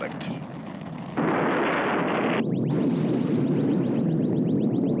conflict.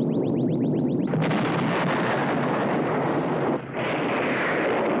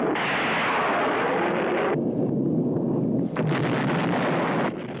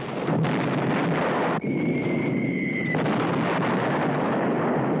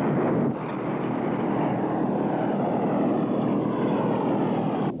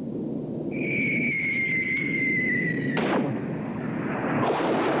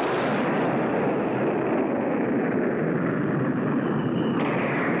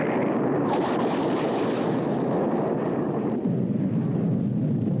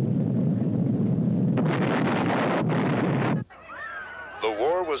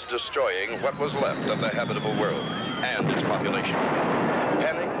 Was destroying what was left of the habitable world and its population.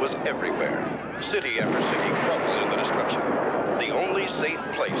 Panic was everywhere. City after city crumbled in the destruction. The only safe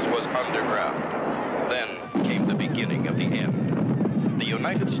place was underground. Then came the beginning of the end. The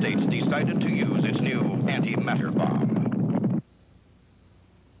United States decided to use its new antimatter bomb.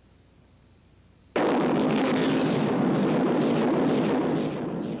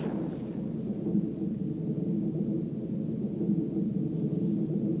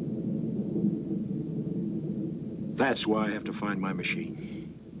 That's why I have to find my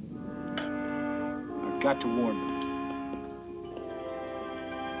machine. I've got to warn them.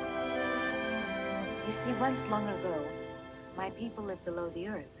 You see, once long ago, my people lived below the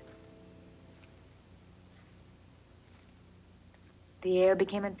earth. The air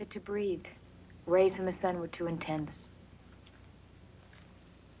became unfit to breathe. Rays from the sun were too intense.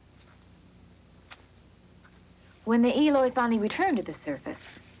 When the Eloys finally returned to the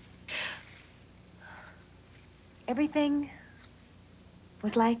surface, everything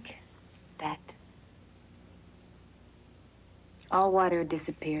was like that. All water had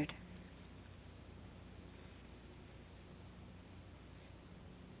disappeared.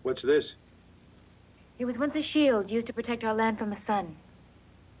 What's this? It was once a shield used to protect our land from the sun.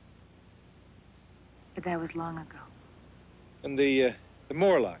 But that was long ago. And the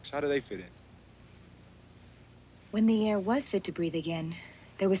Morlocks, how do they fit in? When the air was fit to breathe again,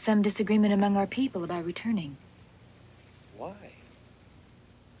 there was some disagreement among our people about returning. Why?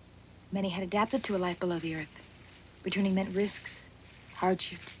 Many had adapted to a life below the earth. Returning meant risks,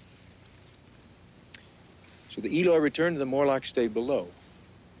 hardships. So the Eloy returned and the Morlocks stayed below.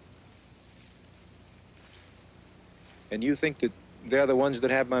 And you think that they're the ones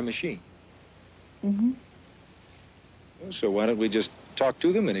that have my machine? Mm-hmm. Well, so why don't we just talk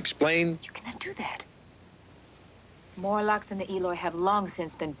to them and explain? You cannot do that. Morlocks and the Eloy have long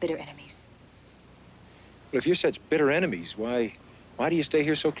since been bitter enemies. Well, if you're such bitter enemies, why do you stay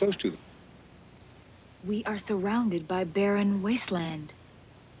here so close to them? We are surrounded by barren wasteland.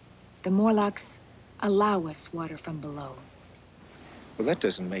 The Morlocks allow us water from below. Well, that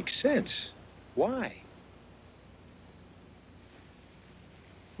doesn't make sense. Why?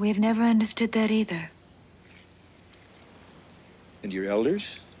 We have never understood that either. And your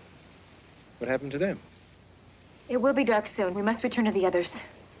elders? What happened to them? It will be dark soon. We must return to the others.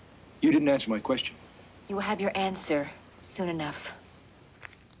 You didn't answer my question. You will have your answer soon enough.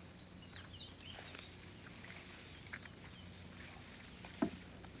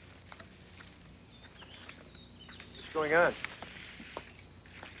 What's going on?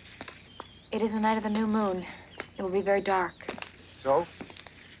 It is the night of the new moon. It will be very dark. So?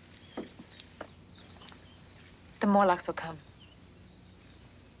 The Morlocks will come.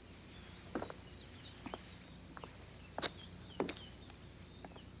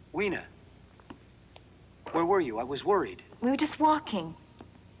 Weena, where were you? I was worried. We were just walking.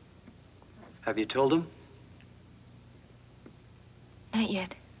 Have you told him? Not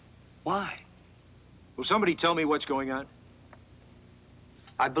yet. Why? Will somebody tell me what's going on?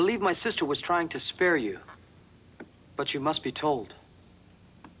 I believe my sister was trying to spare you. But you must be told.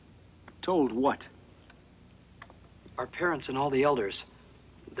 Told what? Our parents and all the elders,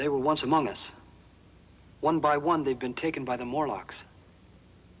 they were once among us. One by one, they've been taken by the Morlocks.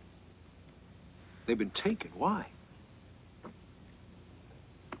 They've been taken? Why?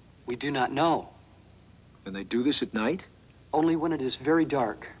 We do not know. And they do this at night? Only when it is very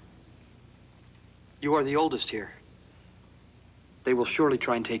dark. You are the oldest here. They will surely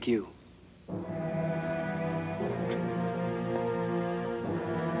try and take you.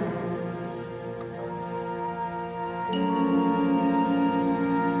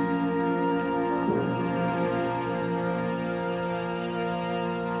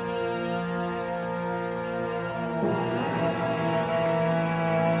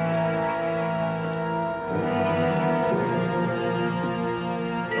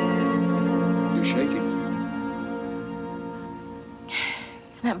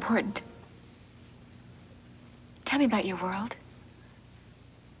 It's not important. Tell me about your world.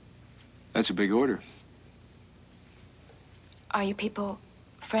 That's a big order. Are you people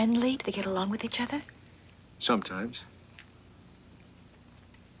friendly? Do they get along with each other? Sometimes.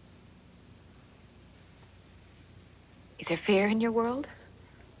 Is there fear in your world?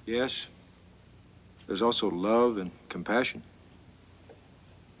 Yes. There's also love and compassion.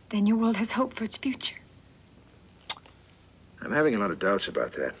 Then your world has hope for its future. I'm having a lot of doubts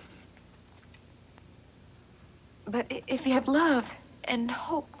about that. But if you have love and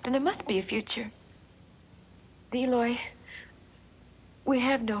hope, then there must be a future. Eloy, we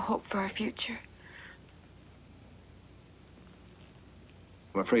have no hope for our future.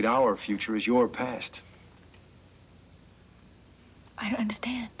 I'm afraid our future is your past. I don't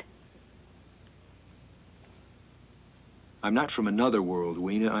understand. I'm not from another world,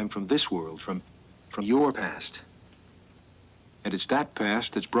 Weena. I'm from this world, from your past. And it's that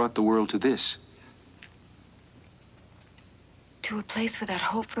past that's brought the world to this. To a place without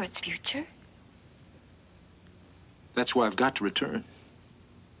hope for its future? That's why I've got to return.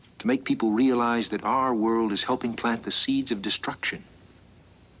 To make people realize that our world is helping plant the seeds of destruction.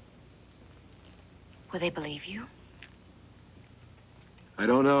 Will they believe you? I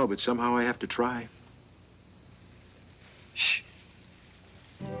don't know, but somehow I have to try. Shh.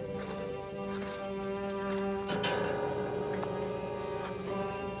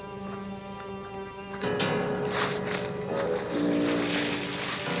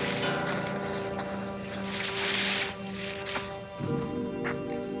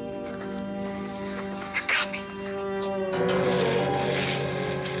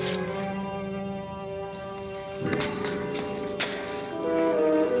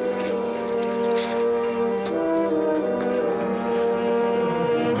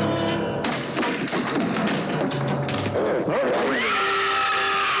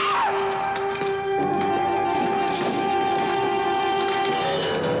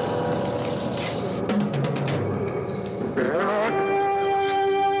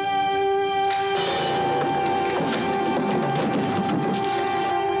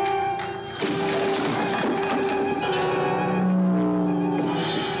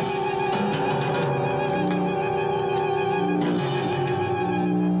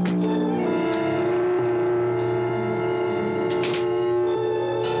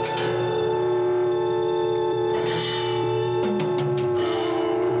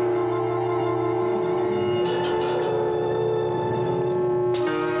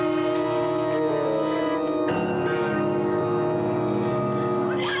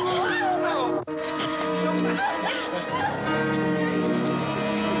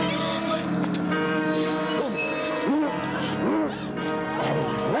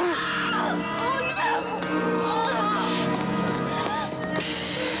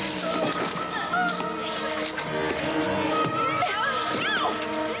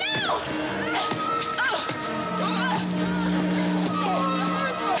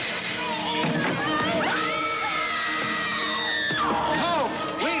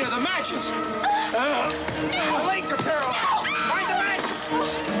 My legs are paralyzed. Find the matches.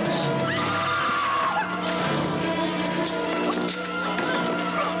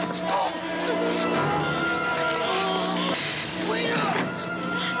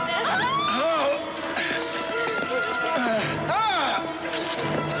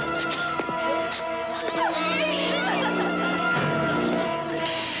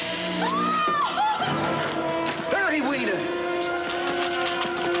 Hurry, Weena!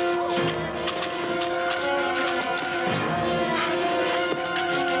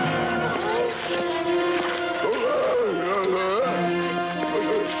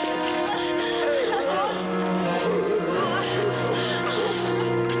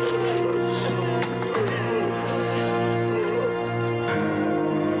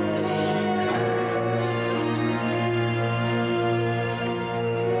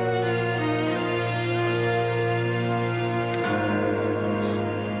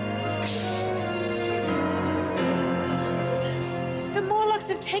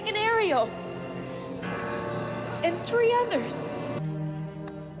 taken Ariel. And 3 others.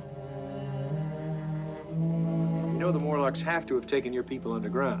 You know the Morlocks have to have taken your people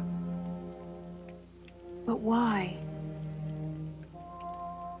underground. But why?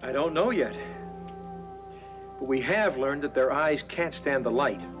 I don't know yet. But we have learned that their eyes can't stand the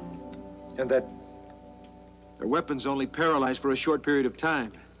light. And that their weapons only paralyze for a short period of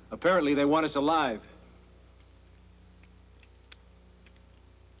time. Apparently, they want us alive.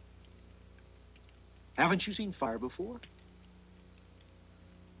 Haven't you seen fire before?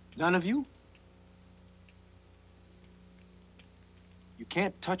 None of you? You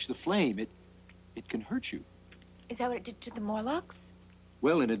can't touch the flame. It can hurt you. Is that what it did to the Morlocks?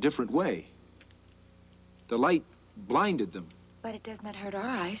 Well, in a different way. The light blinded them. But it does not hurt our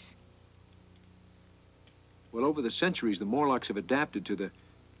eyes. Well, over the centuries, the Morlocks have adapted to the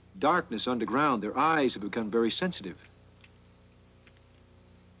darkness underground. Their eyes have become very sensitive.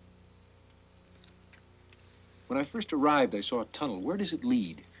 When I first arrived, I saw a tunnel. Where does it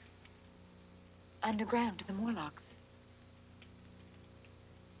lead? Underground to the Morlocks.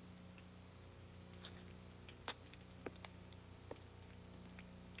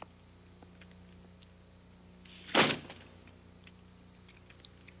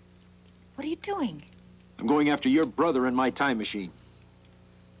 What are you doing? I'm going after your brother and my time machine.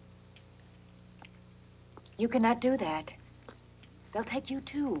 You cannot do that. They'll take you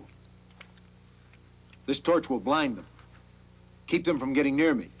too. This torch will blind them. Keep them from getting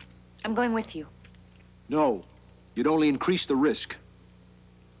near me. I'm going with you. No, you'd only increase the risk.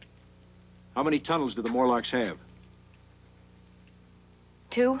 How many tunnels do the Morlocks have?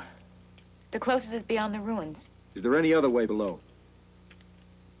 2. The closest is beyond the ruins. Is there any other way below?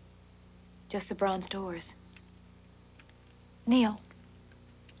 Just the bronze doors. Neil.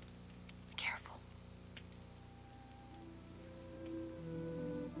 Careful.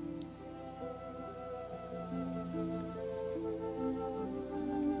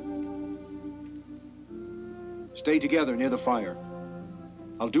 Stay together near the fire.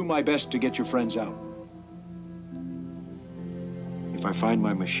 I'll do my best to get your friends out. If I find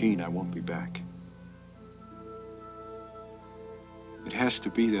my machine, I won't be back. It has to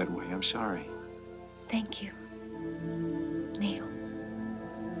be that way. I'm sorry. Thank you, Neil.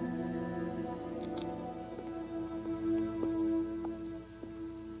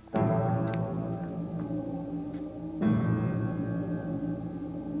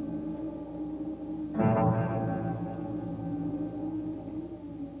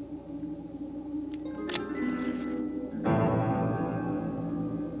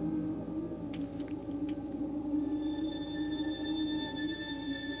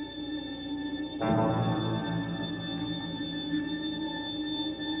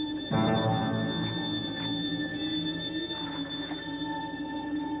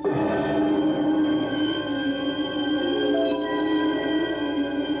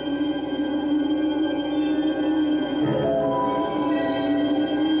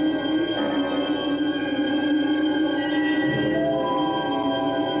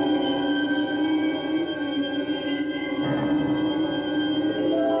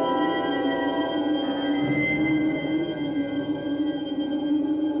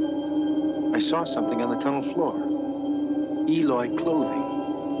 I saw something on the tunnel floor. Eloy clothing.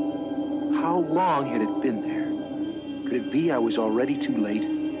 How long had it been there? Could it be I was already too late?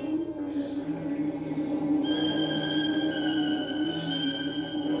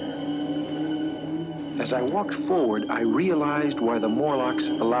 As I walked forward, I realized why the Morlocks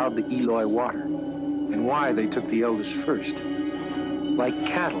allowed the Eloy water and why they took the eldest first. Like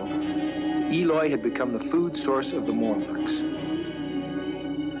cattle, Eloy had become the food source of the Morlocks.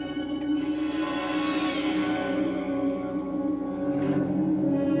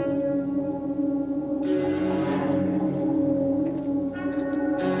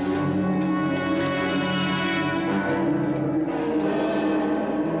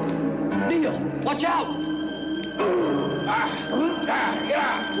 Watch out!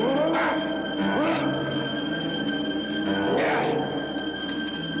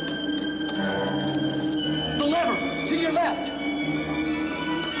 The lever! To your left!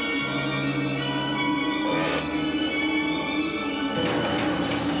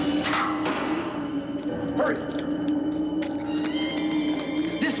 Hurry!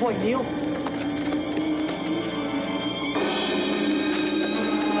 This way, Neil.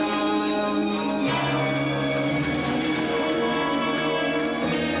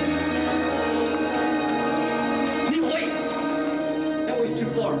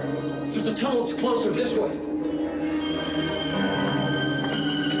 There's a tunnel that's closer this way.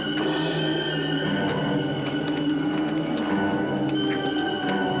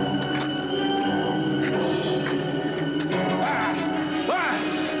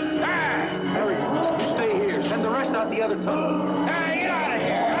 rest out the other tunnel. Hey, get out of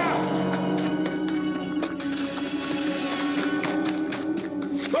here!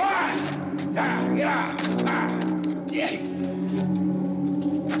 Go on! Get out! Yeah.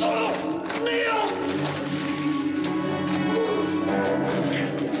 Oh, Neil!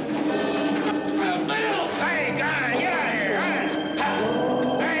 Neil! Hey, guy, get out of here!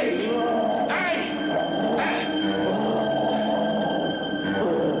 Hey!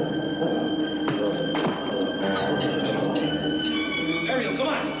 Ariel, come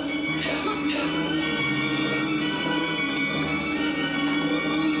on!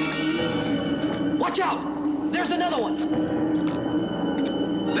 Watch out! There's another one!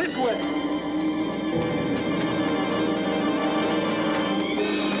 This way!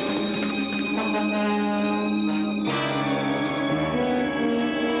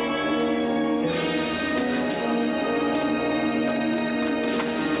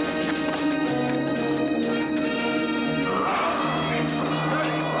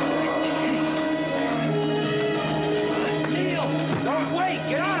 Neil! Don't wait!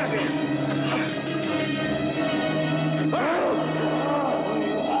 Get out of here!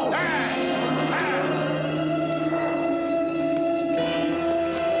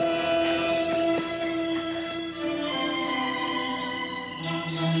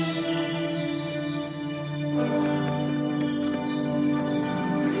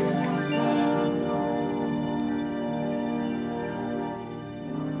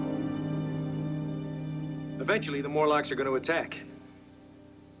 Eventually, the Morlocks are going to attack.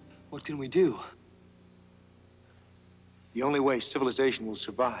 What can we do? The only way civilization will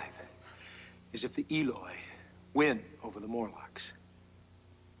survive is if the Eloi win over the Morlocks.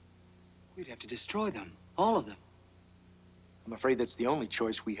 We'd have to destroy them. All of them. I'm afraid that's the only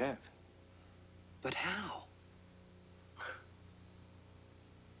choice we have. But how?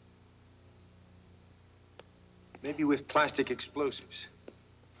 Maybe with plastic explosives.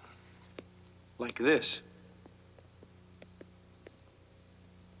 Like this.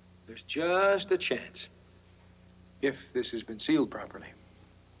 There's just a chance. If this has been sealed properly.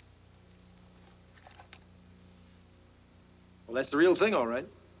 Well, that's the real thing, all right.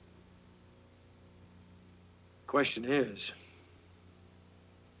 Question is,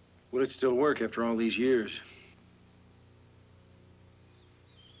 will it still work after all these years?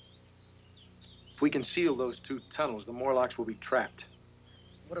 If we can seal those two tunnels, the Morlocks will be trapped.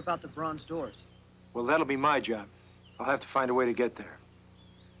 What about the bronze doors? Well, that'll be my job. I'll have to find a way to get there.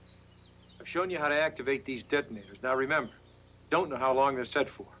 I've shown you how to activate these detonators. Now remember, don't know how long they're set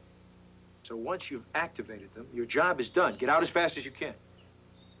for. So once you've activated them, your job is done. Get out as fast as you can.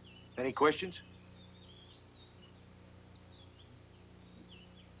 Any questions?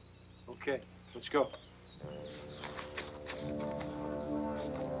 Okay, let's go.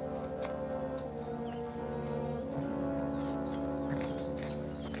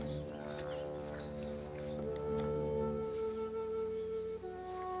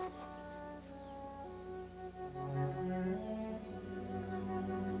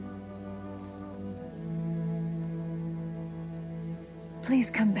 Please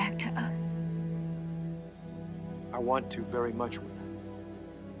come back to us. I want to very much, Winner.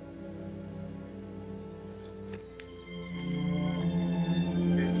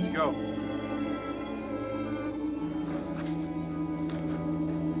 Okay, let's go.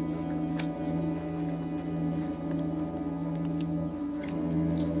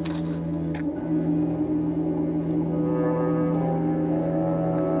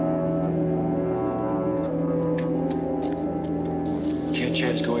 Can't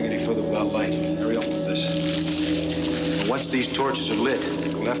chance going any further without light. Ariel, listen. Once these torches are lit,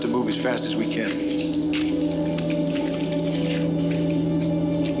 we'll have to move as fast as we can.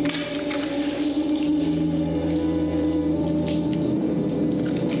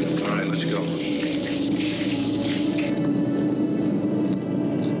 All right, let's go.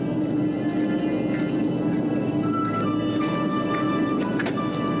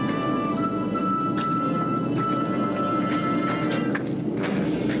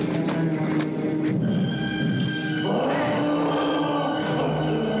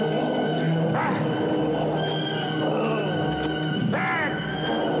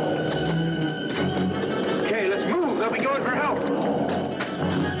 Okay, let's move. They'll be going for help.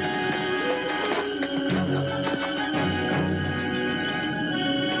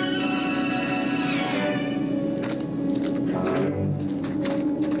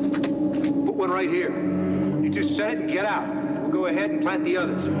 Put one right here. You just set it and get out. We'll go ahead and plant the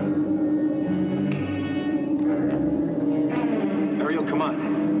others. Ariel, come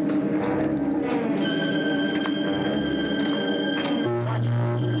on.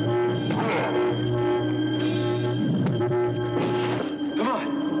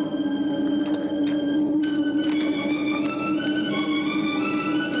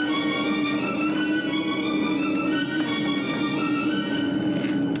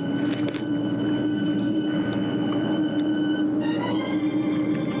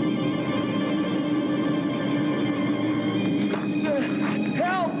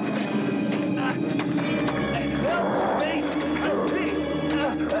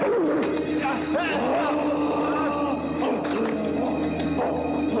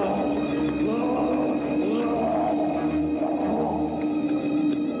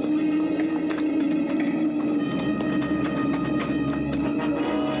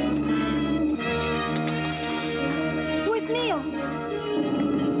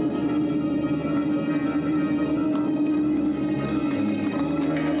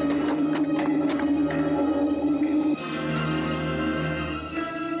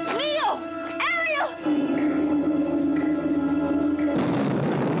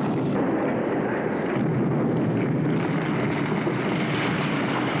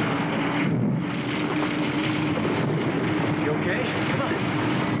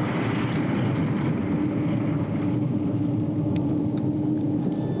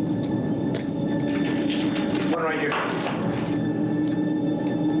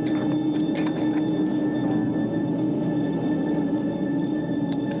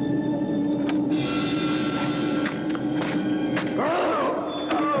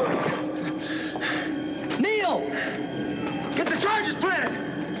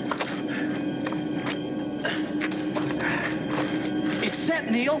 It's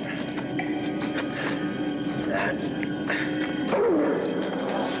set, Neil.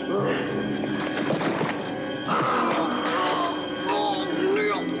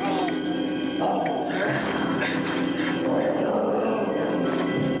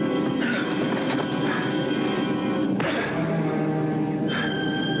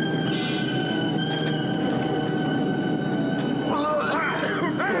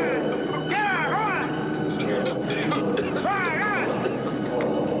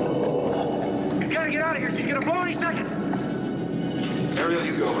 Ariel,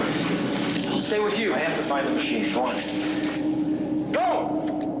 you go. I'll stay with you. I have to find the machine. Go on. Go!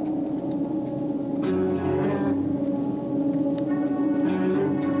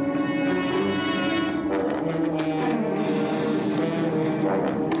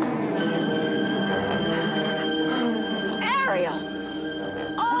 Ariel!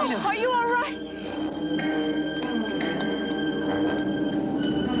 Oh, are you all right?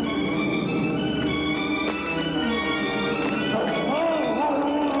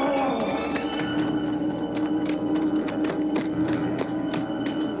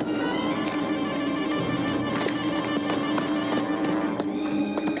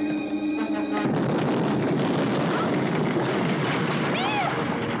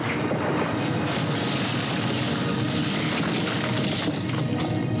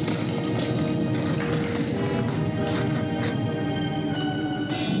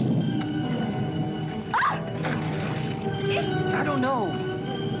 I don't know.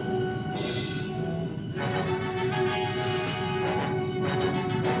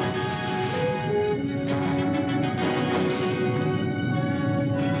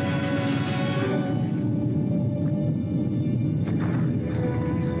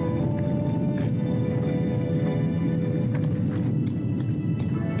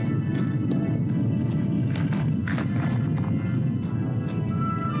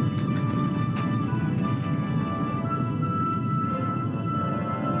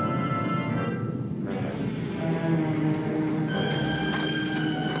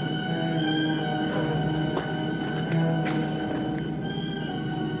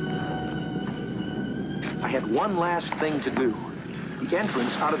 I had one last thing to do. The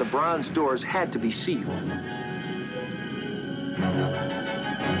entrance out of the bronze doors had to be sealed.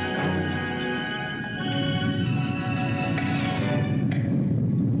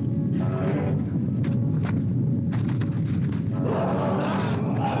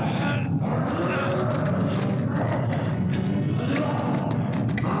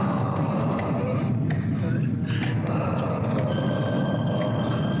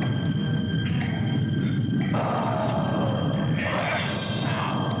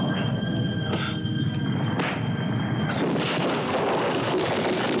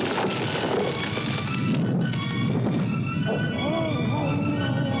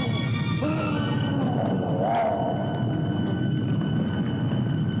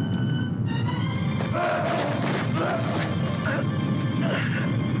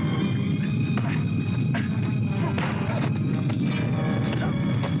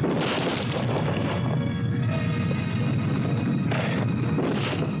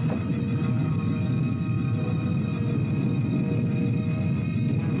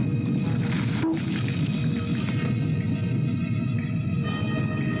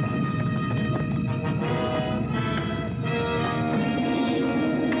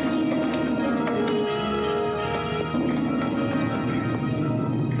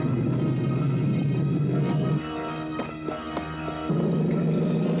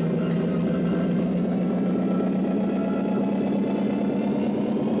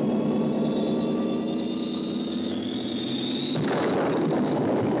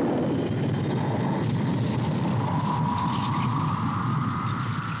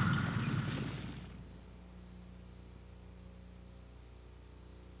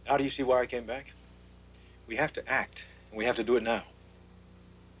 Now do you see why I came back? We have to act, and we have to do it now.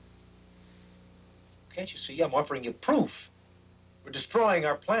 Can't you see? I'm offering you proof. We're destroying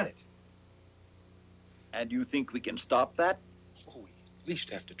our planet. And you think we can stop that? Oh, we at least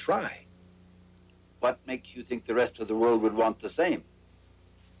have to try. What makes you think the rest of the world would want the same?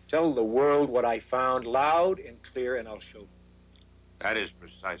 Tell the world what I found loud and clear, and I'll show them. That is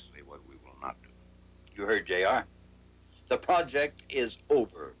precisely what we will not do. You heard J.R. The project is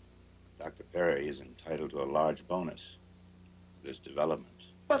over. Dr. Perry is entitled to a large bonus for this development.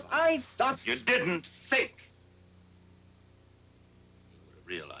 But I thought... You didn't think! You would have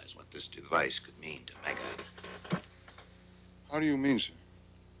realized what this device could mean to Mega. How do you mean, sir?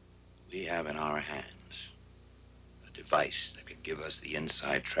 We have in our hands a device that could give us the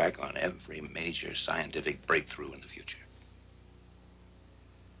inside track on every major scientific breakthrough in the future.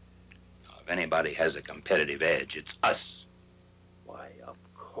 anybody has a competitive edge, it's us. Why, of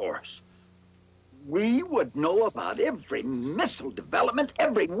course. We would know about every missile development,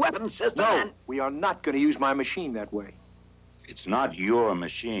 every weapon system, No, and... we are not going to use my machine that way. It's not your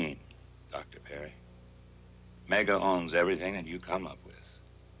machine, Dr. Perry. Mega owns everything that you come up with.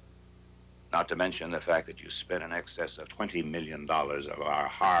 Not to mention the fact that you spent in excess of $20 million of our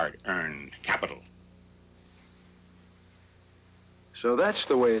hard-earned capital. So that's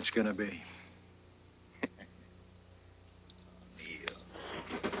the way it's going to be.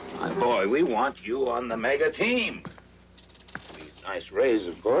 My boy, we want you on the Mega team. Nice raise,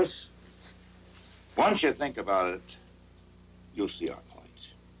 of course. Once you think about it, you'll see our point.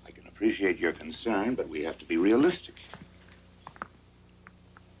 I can appreciate your concern, but we have to be realistic.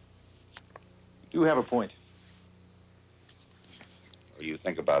 You do have a point. Well, you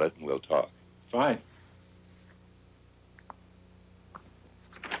think about it and we'll talk. Fine.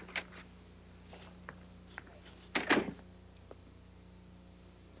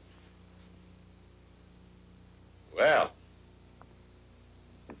 Well,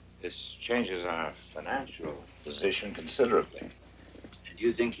 this changes our financial position considerably. And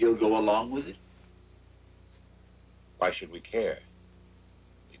you think he'll go along with it? Why should we care?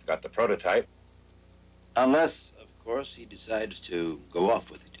 We've got the prototype. Unless, of course, he decides to go off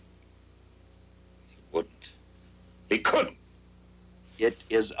with it. He wouldn't. He couldn't. It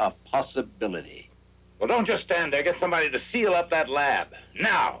is a possibility. Well, don't just stand there. Get somebody to seal up that lab.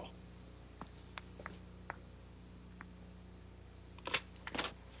 Now!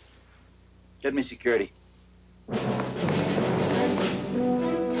 Get me security.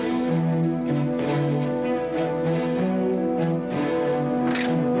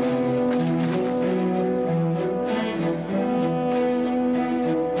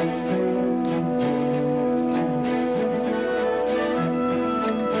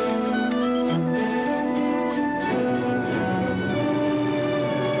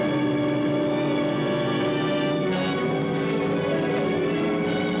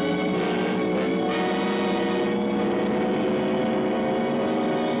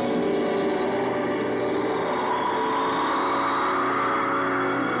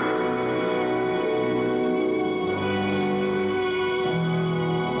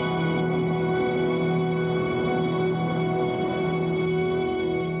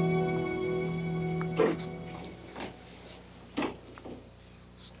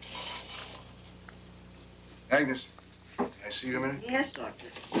 Agnes, can I see you a minute? Yes, Doctor.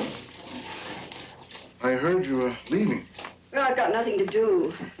 I heard you were leaving. Well, I've got nothing to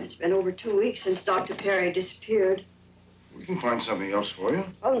do. It's been over 2 weeks since Dr. Perry disappeared. We can find something else for you.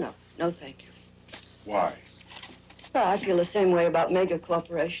 Oh, no. No, thank you. Why? Well, I feel the same way about Mega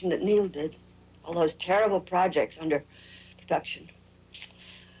Corporation that Neil did. All those terrible projects under production.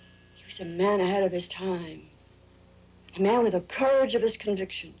 He was a man ahead of his time. A man with the courage of his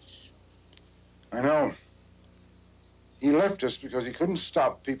convictions. I know. He left us because he couldn't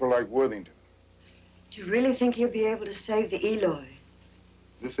stop people like Worthington. Do you really think he'll be able to save the Eloy?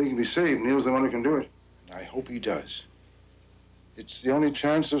 If they can be saved, Neil's the one who can do it. And I hope he does. It's the only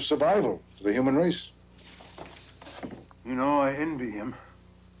chance of survival for the human race. You know, I envy him.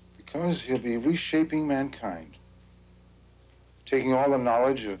 Because he'll be reshaping mankind. Taking all the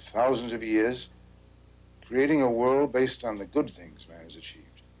knowledge of thousands of years, creating a world based on the good things man has achieved.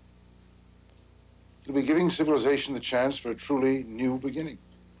 He'll be giving civilization the chance for a truly new beginning.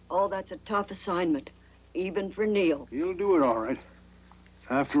 Oh, that's a tough assignment, even for Neil. He'll do it all right.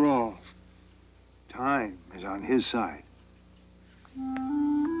 After all, time is on his side.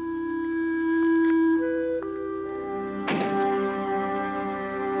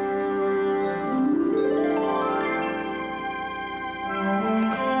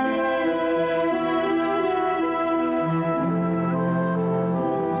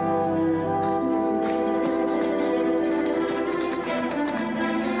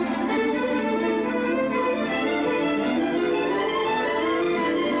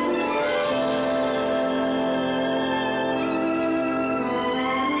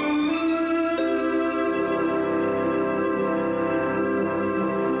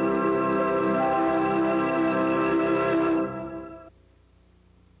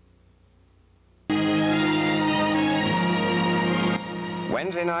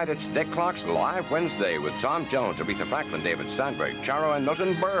 Wednesday night, it's Dick Clark's Live Wednesday with Tom Jones, Aretha Franklin, David Sandberg, Charo, and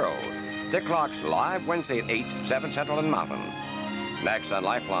Milton Berle. Dick Clark's Live Wednesday at 8, 7 Central and Mountain. Next on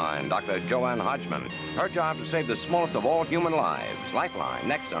Lifeline, Dr. Joanne Hodgman. Her job to save the smallest of all human lives. Lifeline,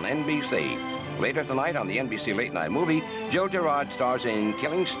 next on NBC. Later tonight on the NBC Late Night Movie, Jill Gerard stars in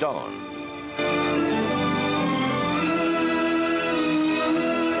Killing Stone.